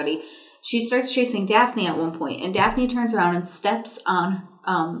chasing everybody. She starts chasing Daphne at one point, and Daphne turns around and steps on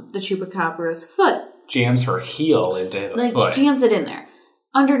the Chupacabra's foot. Jams her heel into the foot. Jams it in there.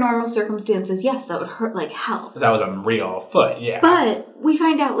 Under normal circumstances, yes, that would hurt like hell. That was a real foot, yeah. But we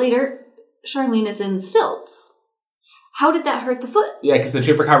find out later, Charlene is in stilts. How did that hurt the foot? Yeah, because the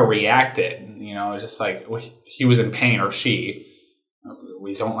Chupacabra reacted. You know, it was just like, he was in pain, or she.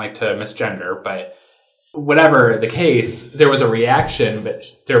 We don't like to misgender, but whatever the case, there was a reaction, but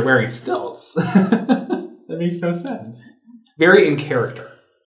they're wearing stilts. That makes no sense. Very in character.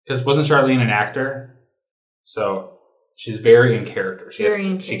 Because wasn't Charlene an actor? So she's very in character.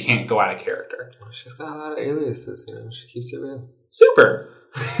 She can't go out of character. She's got a lot of aliases, you know. She keeps it real. Super.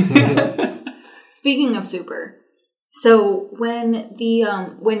 Speaking of super, So when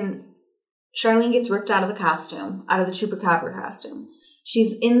Charlene gets ripped out of the costume, out of the Chupacabra costume,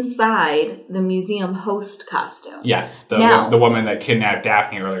 she's inside the museum host costume. Yes, the woman that kidnapped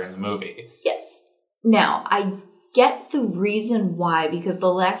Daphne earlier in the movie. Yes. Now, I get the reason why, because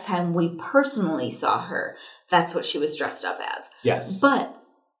the last time we personally saw her, that's what she was dressed up as. Yes. But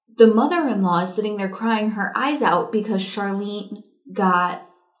the mother-in-law is sitting there crying her eyes out because Charlene got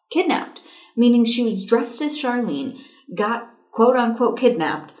kidnapped. Meaning she was dressed as Charlene, got quote-unquote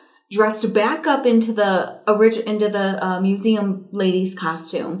kidnapped, dressed back up into the museum lady's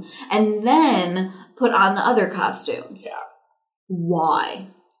costume, and then put on the other costume. Yeah. Why?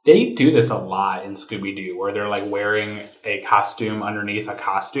 They do this a lot in Scooby-Doo, where they're like wearing a costume underneath a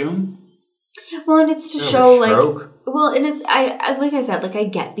costume. Well, and it's to show like, well, and it's, I like I said, like I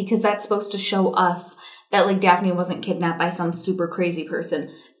get, because that's supposed to show us that like Daphne wasn't kidnapped by some super crazy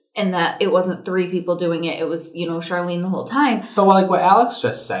person, and that it wasn't 3 people doing it. It was, you know, Charlene the whole time. But like what Alex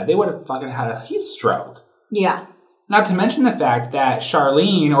just said, they would have fucking had a heat stroke. Yeah. Not to mention the fact that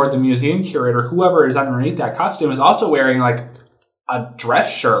Charlene or the museum curator, whoever is underneath that costume, is also wearing like a dress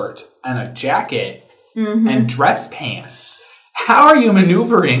shirt and a jacket and dress pants. How are you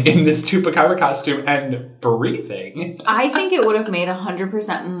maneuvering in this Chupacabra costume and breathing? I think it would have made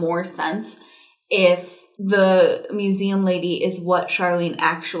 100% more sense if the museum lady is what Charlene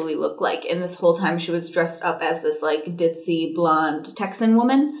actually looked like, and this whole time she was dressed up as this like ditzy blonde Texan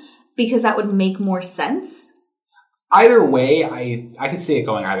woman, because that would make more sense. Either way, I could see it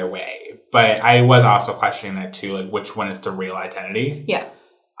going either way. But I was also questioning that too, like which one is the real identity. Yeah.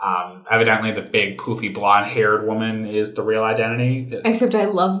 Evidently the big poofy blonde-haired woman is the real identity. Except I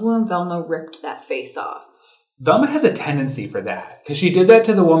love when Velma ripped that face off. Velma has a tendency for that. Because she did that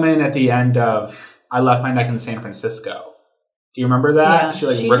to the woman at the end of I Left My Neck in San Francisco. Do you remember that?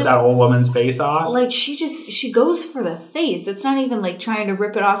 Yeah, she ripped that old woman's face off? Like, she goes for the face. It's not even like trying to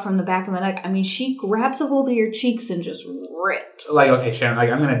rip it off from the back of the neck. I mean, she grabs a hold of your cheeks and just rips. Like, okay, Shannon, like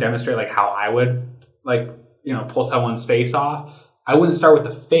I'm going to demonstrate like how I would, like, you know, pull someone's face off. I wouldn't start with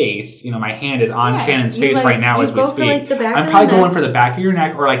the face. You know, my hand is on Shannon's face right now as we speak. Like the back I'm probably going for the back of your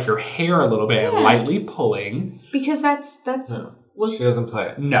neck or like your hair a little bit and lightly pulling. Because that's she doesn't play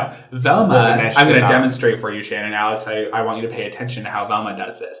it. No. Velma, I'm going to demonstrate for you, Shannon. Alex, I want you to pay attention to how Velma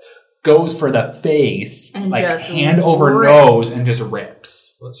does this. Goes for the face, and like hand over nose, and just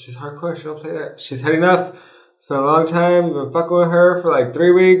rips. Well, she's hardcore. She don't play that. She's had enough. It's been a long time. You've been fucking with her for like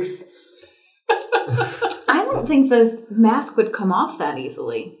 3 weeks. I don't think the mask would come off that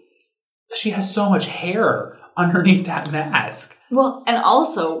easily. She has so much hair underneath that mask. Well, and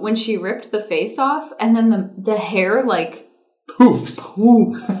also, when she ripped the face off, and then the hair, like... Poofs.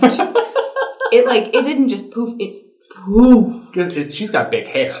 It didn't just poof, it poofed. Because she's got big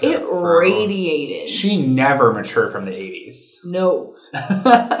hair. It radiated. She never matured from the 80s. No.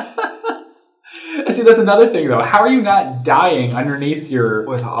 See, that's another thing, though. How are you not dying underneath your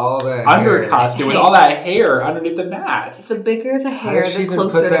with all that under costume, with all that hair underneath the mask? The bigger the hair, the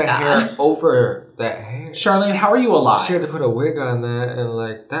closer to God. Hair over that hair. Charlene, how are you alive? She had to put a wig on that, and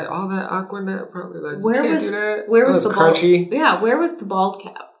like that, all that Aquanet probably like. Where you was can't do that. Where was the crunchy? Bald, yeah, where was the bald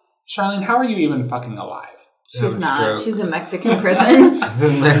cap? Charlene, how are you even fucking alive? She's not. She's in Mexican prison. She's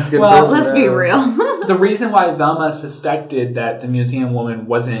in Mexican prison. Let's be real. The reason why Velma suspected that the museum woman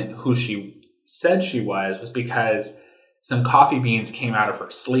wasn't who she said she was because some coffee beans came out of her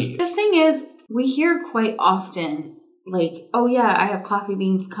sleeve. The thing is, we hear quite often, like, oh yeah, I have coffee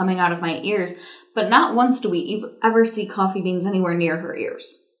beans coming out of my ears, but not once do we ever see coffee beans anywhere near her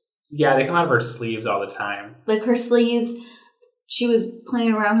ears. Yeah, they come out of her sleeves all the time. Like her sleeves, she was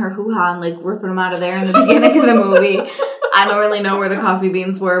playing around her hoo-ha and like ripping them out of there in the beginning of the movie. I don't really know where the coffee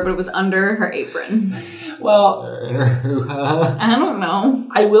beans were, but it was under her apron. Well, I don't know.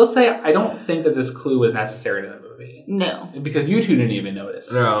 I will say I don't think that this clue was necessary to the movie. No. Because you two didn't even notice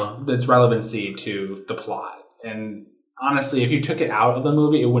its relevancy to the plot. And honestly, if you took it out of the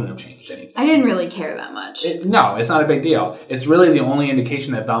movie, it wouldn't have changed anything. I didn't really care that much. No, it's not a big deal. It's really the only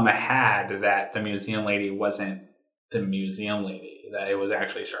indication that Velma had that the museum lady wasn't the museum lady. That it was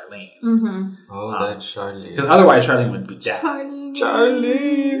actually Charlene. Mm-hmm. Oh, that's Charlene. Because otherwise Charlene would be dead.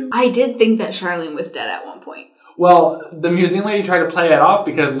 Charlene! I did think that Charlene was dead at one point. Well, the museum lady tried to play it off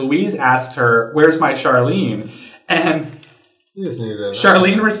because Louise asked her, "Where's my Charlene?" And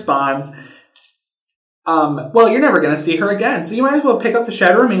Charlene responds, well, you're never going to see her again, so you might as well pick up the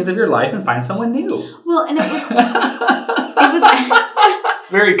shattered remains of your life and find someone new. Well, and it was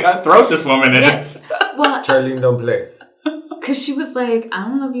very cutthroat, this woman is. Yes. Well, Charlene don't play. Because she was like, I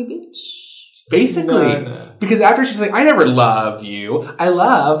don't love you, bitch. Basically. No. Because after she's like, I never loved you. I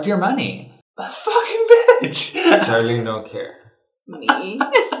loved your money. A fucking bitch. Charlene don't care. Me.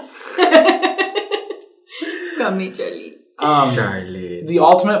 Call me Charlie. Charlie. The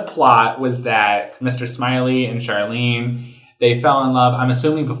ultimate plot was that Mr. Smiley and Charlene, they fell in love, I'm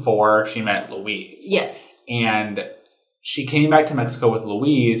assuming before she met Louise. Yes. And she came back to Mexico with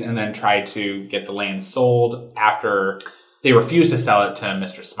Louise and then tried to get the land sold after they refused to sell it to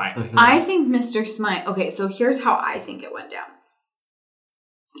Mr. Smiley. Mm-hmm. I think Mr. Smiley... Okay, so here's how I think it went down.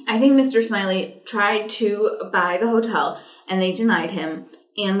 I think Mr. Smiley tried to buy the hotel, and they denied him.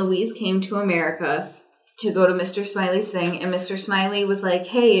 And Louise came to America to go to Mr. Smiley's thing, and Mr. Smiley was like,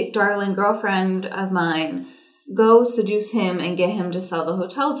 hey, darling girlfriend of mine, go seduce him and get him to sell the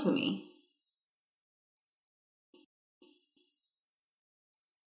hotel to me.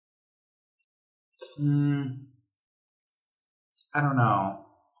 I don't know.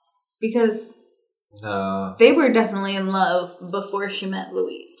 Because No. they were definitely in love before she met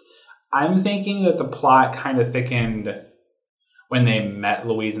Louise. I'm thinking that the plot kind of thickened when they met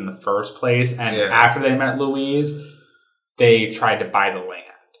Louise in the first place, and after they met Louise, they tried to buy the land.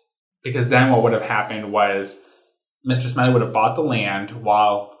 Because then what would have happened was Mr. Smiley would have bought the land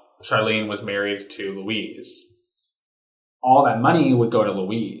while Charlene was married to Louise. All that money would go to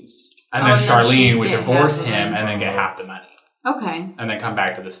Louise. And then Charlene would divorce him and then get half the money. Okay. And then come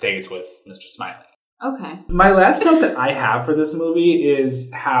back to the States with Mr. Smiley. Okay. My last note that I have for this movie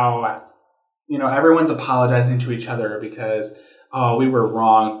is how, everyone's apologizing to each other because, we were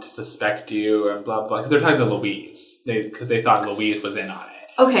wrong to suspect you and blah, blah. Because they're talking to Louise. Because they thought Louise was in on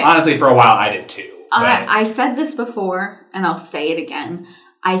it. Okay. Honestly, for a while, I did too. I said this before, and I'll say it again.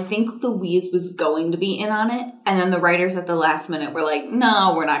 I think Louise was going to be in on it, and then the writers at the last minute were like,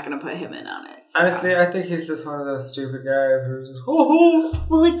 no, we're not going to put him in on it. Honestly, I think he's just one of those stupid guys who's just, ho.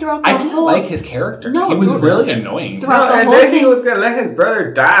 Well, like, throughout the I didn't whole... like his character. No, he was really annoying. Throughout the and whole then thing... he was going to let his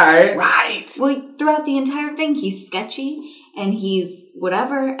brother die. Right. Well, throughout the entire thing, he's sketchy, and he's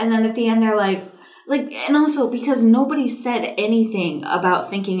whatever, and then at the end, they're like, and also because nobody said anything about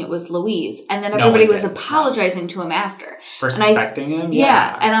thinking it was Louise, and then everybody was apologizing to him after. For suspecting him?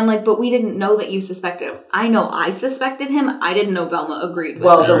 Yeah, and I'm like, but we didn't know that you suspected him. I know I suspected him. I didn't know Velma agreed with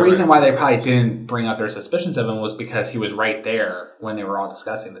Well, him. the reason why they probably didn't bring up their suspicions of him was because he was right there when they were all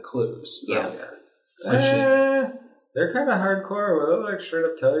discussing the clues earlier. They're kind of hardcore. Well, they'll straight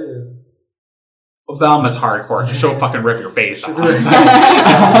up tell you. Well, Velma's hardcore because she'll fucking rip your face off. You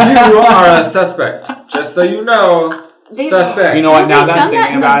are a suspect. Just so you know. Suspect. You know what? Now They've that I'm done that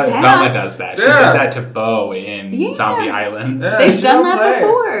thinking in the about it, past. Velma does that. She did that to Bo in Zombie Island. Yeah, They've she done don't that play.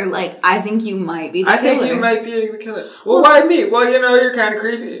 before. Like, I think you might be the killer. I think you might be the killer. Well, why me? Well, you're kind of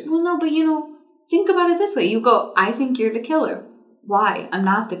creepy. Well, no, but think about it this way. You go, I think you're the killer. Why? I'm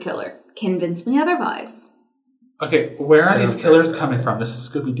not the killer. Convince me otherwise. Okay, where are these killers coming from? This is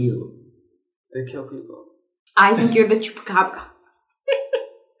Scooby-Doo. They kill people. I think you're the chupacabra.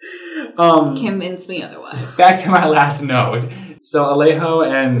 Convince me otherwise. Back to my last note. So Alejo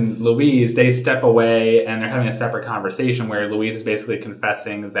and Louise, they step away and they're having a separate conversation where Louise is basically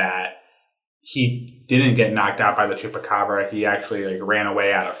confessing that he didn't get knocked out by the chupacabra. He actually ran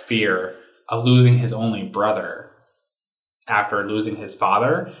away out of fear of losing his only brother after losing his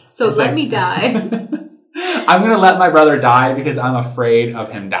father. So let me die. I'm going to let my brother die because I'm afraid of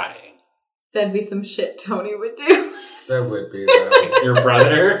him dying. That'd be some shit Tony would do. That would be though. Your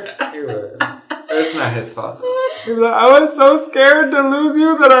brother? He would. It's not his fault. He'd be like, I was so scared to lose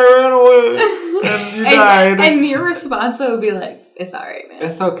you that I ran away. And you died. And your response would be like, it's alright, man.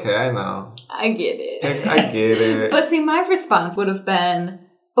 It's okay, I know. I get it. I get it. But see, my response would have been,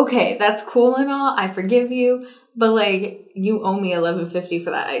 okay, that's cool and all. I forgive you. But you owe me $11.50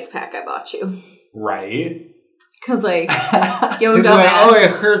 for that ice pack I bought you. Right. Because, yo, He's dumbass. like, oh, it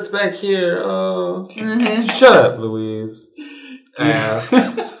hurts back here. Oh. Shut up, Louise. Ass.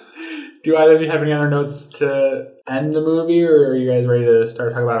 Do either of you have any other notes to end the movie, or are you guys ready to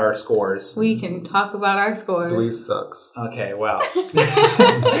start talking about our scores? We can talk about our scores. Louise sucks. Okay, well.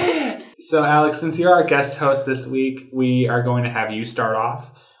 So, Alex, since you're our guest host this week, we are going to have you start off.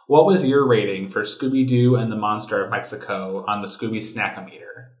 What was your rating for Scooby-Doo and the Monster of Mexico on the Scooby Snackometer?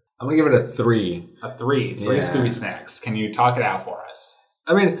 I'm going to give it a 3. A 3. 3 Scooby Snacks. Can you talk it out for us?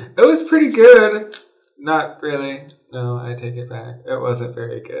 I mean, it was pretty good. Not really. No, I take it back. It wasn't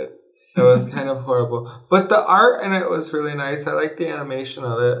very good. It was kind of horrible. But the art in it was really nice. I liked the animation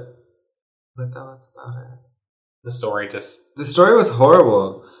of it. But that was about it. The story The story was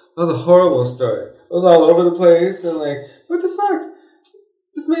horrible. It was a horrible story. It was all over the place and what the fuck?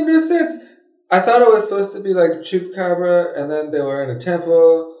 This made no sense. I thought it was supposed to be like the Chupacabra, and then they were in a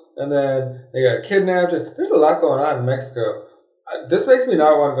temple, and then they got kidnapped. There's a lot going on in Mexico. This makes me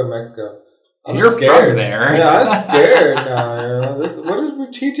not want to go to Mexico. You're scared. from there. Yeah, I'm scared now. What are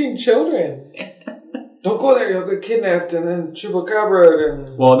we teaching children? Don't go there, you'll get kidnapped and then chupacabra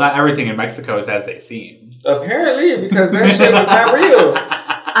and... Well, not everything in Mexico is as they seem. Apparently, because that shit was not real.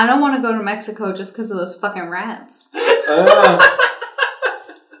 I don't want to go to Mexico just because of those fucking rats.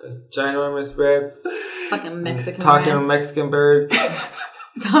 Ginormous rats. Fucking Mexican Talking rats. Mexican birds.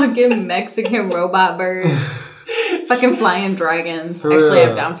 Talking Mexican robot birds. Fucking flying dragons. For Actually, real.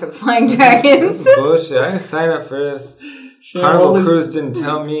 I'm down for the flying dragons. This is bullshit. I didn't sign up for this. Carnival Cruise didn't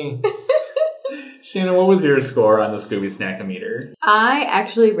tell me. Shannon, what was your score on the Scooby Snackometer? I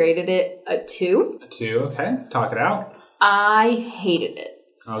actually rated it a 2. A 2, okay. Talk it out. I hated it.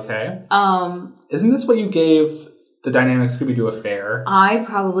 Okay. Isn't this what you gave the Dynamic Scooby-Doo Affair? I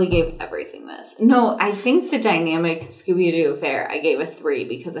probably gave everything this. No, I think the Dynamic Scooby-Doo Affair I gave a 3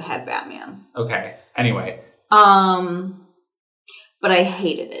 because it had Batman. Okay. Anyway. But I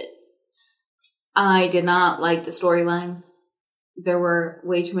hated it. I did not like the storyline. There were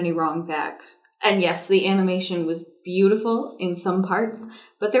way too many wrong facts. And yes, the animation was beautiful in some parts,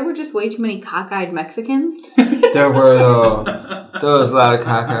 but there were just way too many cockeyed Mexicans. There were, though. There was a lot of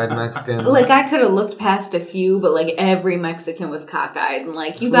cockeyed Mexicans. Like, I could have looked past a few, but, like, every Mexican was cockeyed. And,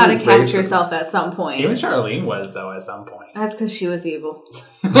 like, you Who's gotta catch racist? yourself at some point. Even Charlene was, though, at some point. That's because she was evil.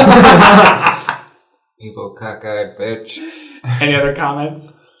 Evil cockeyed bitch. Any other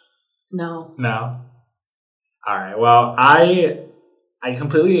comments? No. No? Alright, well, I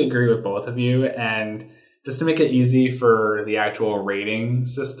completely agree with both of you, and just to make it easy for the actual rating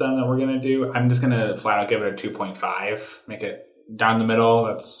system that we're going to do, I'm just going to flat out give it a 2.5. Make it down the middle.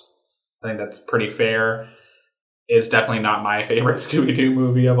 I think that's pretty fair. It's definitely not my favorite Scooby-Doo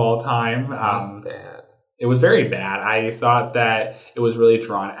movie of all time. That's bad. It was very bad. I thought that it was really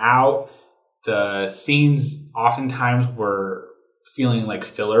drawn out. The scenes oftentimes were feeling like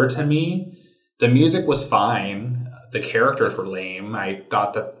filler to me. The music was fine. The characters were lame. I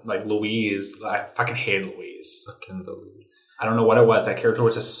thought that, like, Louise, I fucking hated Louise. Fucking Louise. I don't know what it was. That character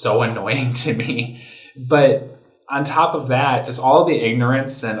was just so annoying to me. But on top of that, just all of the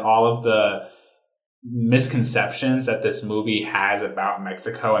ignorance and all of the misconceptions that this movie has about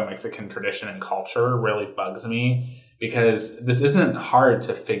Mexico and Mexican tradition and culture really bugs me, because this isn't hard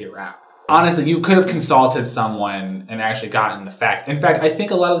to figure out. Honestly, you could have consulted someone and actually gotten the facts. In fact, I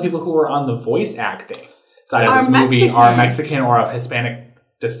think a lot of the people who were on the voice acting side of this movie are Mexican or of Hispanic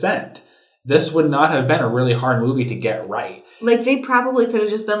descent. This would not have been a really hard movie to get right. Like, they probably could have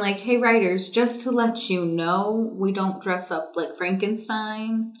just been like, hey, writers, just to let you know, we don't dress up like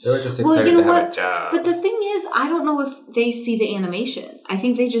Frankenstein. They were just Well, excited you know to have what? a job. But the thing is, I don't know if they see the animation. I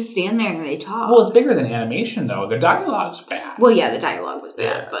think they just stand there and they talk. Well, it's bigger than animation, though. The dialogue's bad. Well, yeah, the dialogue was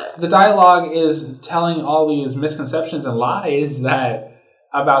bad, but... The dialogue is telling all these misconceptions and lies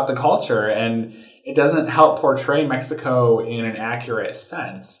about the culture, and it doesn't help portray Mexico in an accurate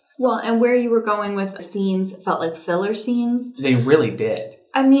sense. Well, and where you were going with scenes felt like filler scenes. They really did.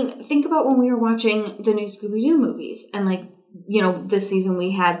 I mean, think about when we were watching the new Scooby-Doo movies. And, like, you know, this season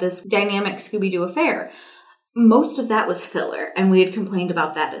we had this Dynamic Scooby-Doo Affair. Most of that was filler, and we had complained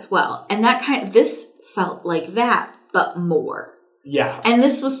about that as well. And this felt like that, but more. Yeah. And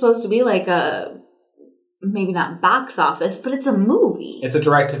this was supposed to be like a, maybe not box office, but it's a movie. It's a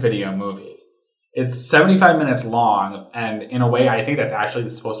direct-to-video movie. It's 75 minutes long, and in a way, I think that's actually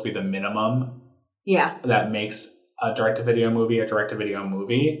supposed to be the minimum that makes a direct-to-video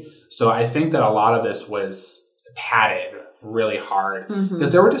movie. So I think that a lot of this was padded really hard.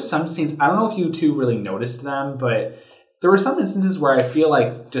 Because there were just some scenes, I don't know if you two really noticed them, but there were some instances where I feel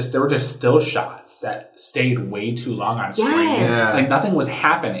like there were just still shots that stayed way too long on screen. Yes. Like, nothing was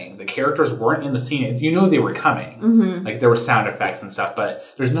happening. The characters weren't in the scene. You know they were coming. Like, there were sound effects and stuff, but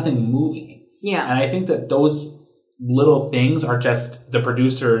there's nothing moving. Yeah. And I think that those little things are just the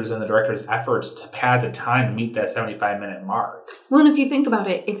producers and the director's efforts to pad the time to meet that 75-minute mark. Well, and if you think about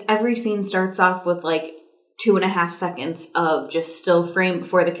it, if every scene starts off with like 2.5 seconds of just still frame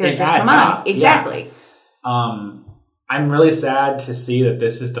before the characters come on. Exactly. Yeah. I'm really sad to see that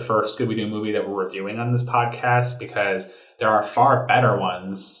this is the first Scooby-Doo movie that we're reviewing on this podcast, because there are far better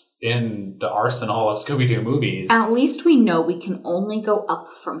ones in the arsenal of Scooby-Doo movies. At least we know we can only go up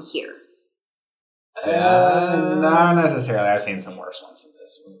from here. Not necessarily. I've seen some worse ones in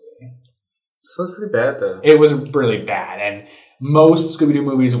this movie. So it's pretty bad, though. It was really bad, and most Scooby-Doo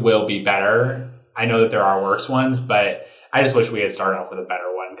movies will be better. I know that there are worse ones, but I just wish we had started off with a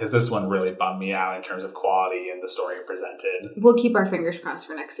better one, because this one really bummed me out in terms of quality and the story presented. We'll keep our fingers crossed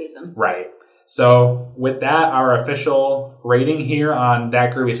for next season. Right. So with that, our official rating here on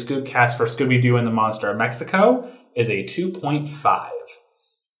That Groovy Scoopcast for Scooby-Doo and the Monster of Mexico is a 2.5.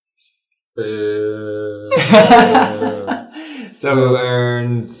 Boo. So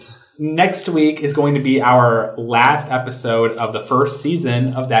learns. next week is going to be our last episode of the first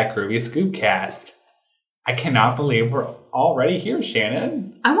season of That Groovy Scoopcast. I cannot believe we're already here,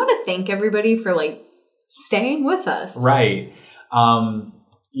 Shannon. I want to thank everybody for staying with us. Right.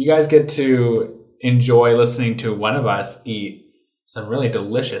 You guys get to enjoy listening to one of us eat some really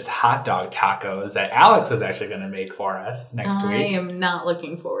delicious hot dog tacos that Alex is actually going to make for us next week. I am not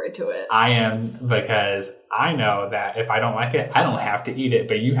looking forward to it. I am, because I know that if I don't like it, I don't have to eat it,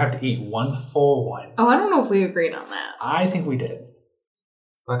 but you have to eat one full one. Oh, I don't know if we agreed on that. I think we did.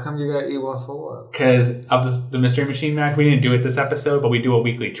 Why come you gotta eat one full one? Because of the Mystery Machine Mac, we didn't do it this episode, but we do a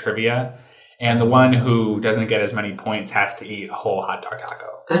weekly trivia. And the one who doesn't get as many points has to eat a whole hot dog taco.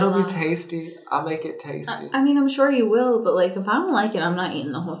 It'll be tasty. I'll make it tasty. I mean, I'm sure you will, but if I don't like it, I'm not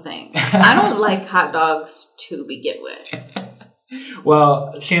eating the whole thing. I don't like hot dogs to begin with.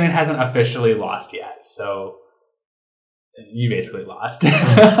 Well, Shannon hasn't officially lost yet, so you basically lost.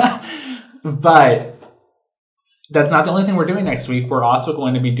 But that's not the only thing we're doing next week. We're also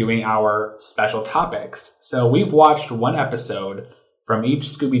going to be doing our special topics. So we've watched one episode from each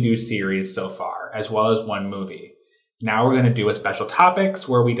Scooby-Doo series so far, as well as one movie. Now we're going to do a special topics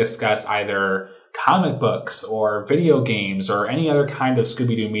where we discuss either comic books or video games or any other kind of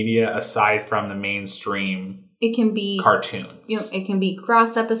Scooby-Doo media aside from the mainstream It can be cartoons. It can be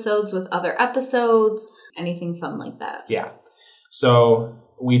cross episodes with other episodes, anything fun like that. Yeah. So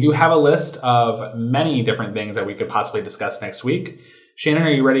we do have a list of many different things that we could possibly discuss next week. Shannon,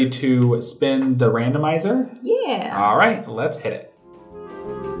 are you ready to spin the randomizer? Yeah. All right, let's hit it.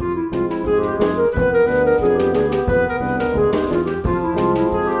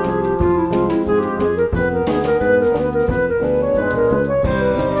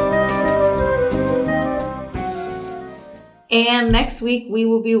 And next week we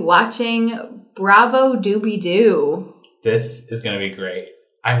will be watching Bravo Doobie-Doo. This is going to be great.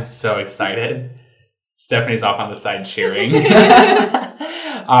 I'm so excited. Stephanie's off on the side cheering.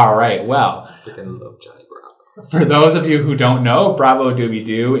 All right, well. Freaking love Johnny Bravo. For those of you who don't know, Bravo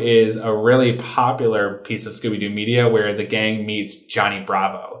Doobie-Doo is a really popular piece of Scooby-Doo media where the gang meets Johnny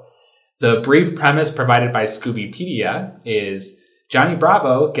Bravo. The brief premise provided by Scoobypedia is Johnny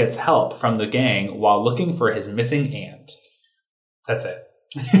Bravo gets help from the gang while looking for his missing aunt. That's it.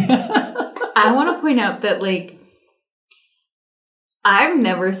 I want to point out that, I've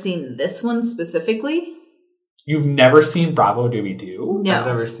never seen this one specifically. You've never seen Bravo Doobie-Doo? No. I've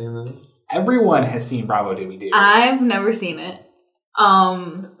never seen this. Everyone has seen Bravo Doobie-Doo. I've never seen it.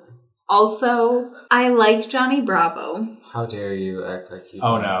 Also, I like Johnny Bravo. How dare you act like you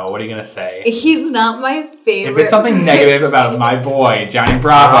Oh don't. no, what are you going to say? He's not my favorite. If it's something negative about my boy, Johnny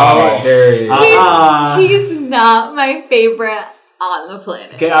Bravo, How dare you. He's not my favorite on the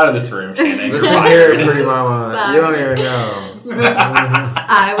planet. get out of this room, Shannon. Listen here, pretty mama. You don't even know.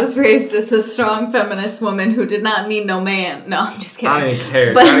 I was raised as a strong feminist woman who did not need no man. No, I'm just kidding. I don't even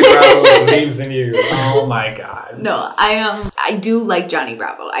care. But- Johnny Bravo believes in you. Oh my god. No, I do like Johnny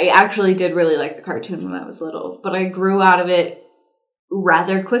Bravo. I actually did really like the cartoon when I was little, but I grew out of it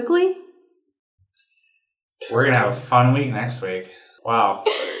rather quickly. We're going to have a fun week next week. Wow.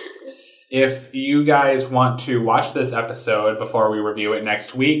 If you guys want to watch this episode before we review it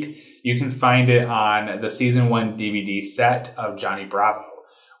next week, you can find it on the Season 1 DVD set of Johnny Bravo,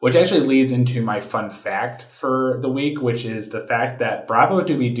 which actually leads into my fun fact for the week, which is the fact that Bravo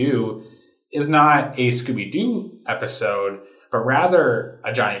Doobie-Doo is not a Scooby-Doo episode, but rather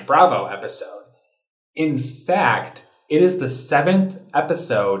a Johnny Bravo episode. In fact, it is the 7th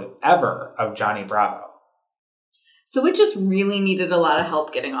episode ever of Johnny Bravo. So it just really needed a lot of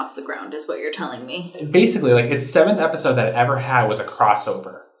help getting off the ground, is what you're telling me. Basically, its 7th episode that it ever had was a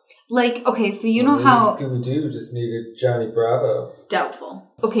crossover. Okay, so you know how... Scooby-Doo just needed Johnny Bravo.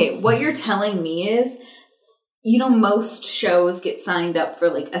 Doubtful. Okay, what you're telling me is, most shows get signed up for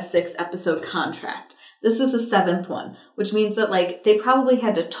a 6-episode contract. This was the 7th one, which means that they probably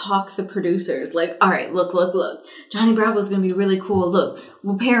had to talk the producers all right, look, Johnny Bravo's gonna be really cool. Look,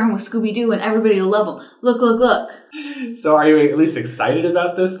 we'll pair him with Scooby-Doo and everybody will love him. Look. So are you at least excited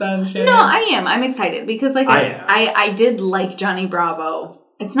about this then, Shannon? No, I am. I'm excited because I am. I did like Johnny Bravo.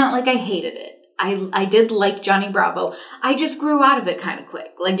 It's not like I hated it. I did like Johnny Bravo. I just grew out of it kind of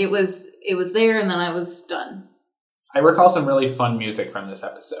quick. It was there and then I was done. I recall some really fun music from this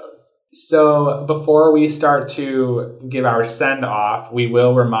episode. So before we start to give our send-off, we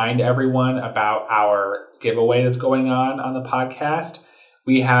will remind everyone about our giveaway that's going on the podcast.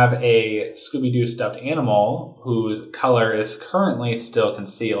 We have a Scooby-Doo stuffed animal whose color is currently still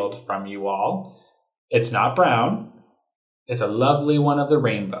concealed from you all. It's not brown. It's a lovely one of the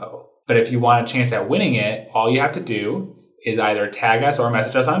rainbow. But if you want a chance at winning it, all you have to do is either tag us or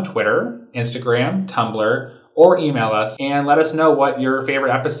message us on Twitter, Instagram, Tumblr, or email us and let us know what your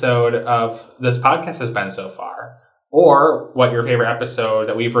favorite episode of this podcast has been so far, or what your favorite episode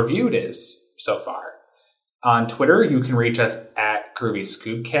that we've reviewed is so far. On Twitter, you can reach us at Groovy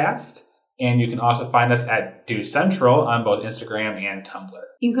Scoopcast, and you can also find us at Do Central on both Instagram and Tumblr.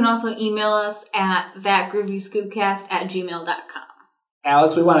 You can also email us at thatgroovyscoopcast@gmail.com.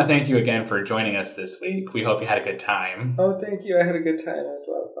 Alex, we want to thank you again for joining us this week. We hope you had a good time. Oh, thank you. I had a good time. It was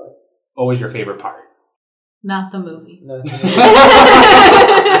a lot of fun. What was your favorite part? Not the movie.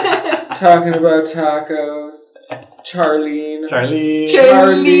 Talking about tacos. Charlene.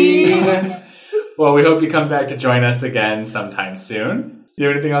 Well, we hope you come back to join us again sometime soon. Do you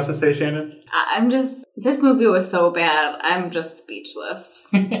have anything else to say, Shannon? This movie was so bad, I'm just speechless.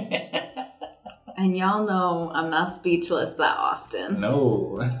 And y'all know I'm not speechless that often.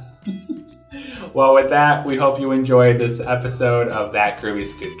 No. Well, with that, we hope you enjoyed this episode of That Groovy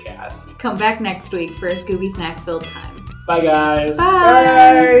Scoopcast. Come back next week for a Scooby Snack filled time. Bye, guys.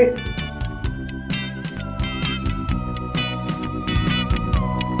 Bye. Bye.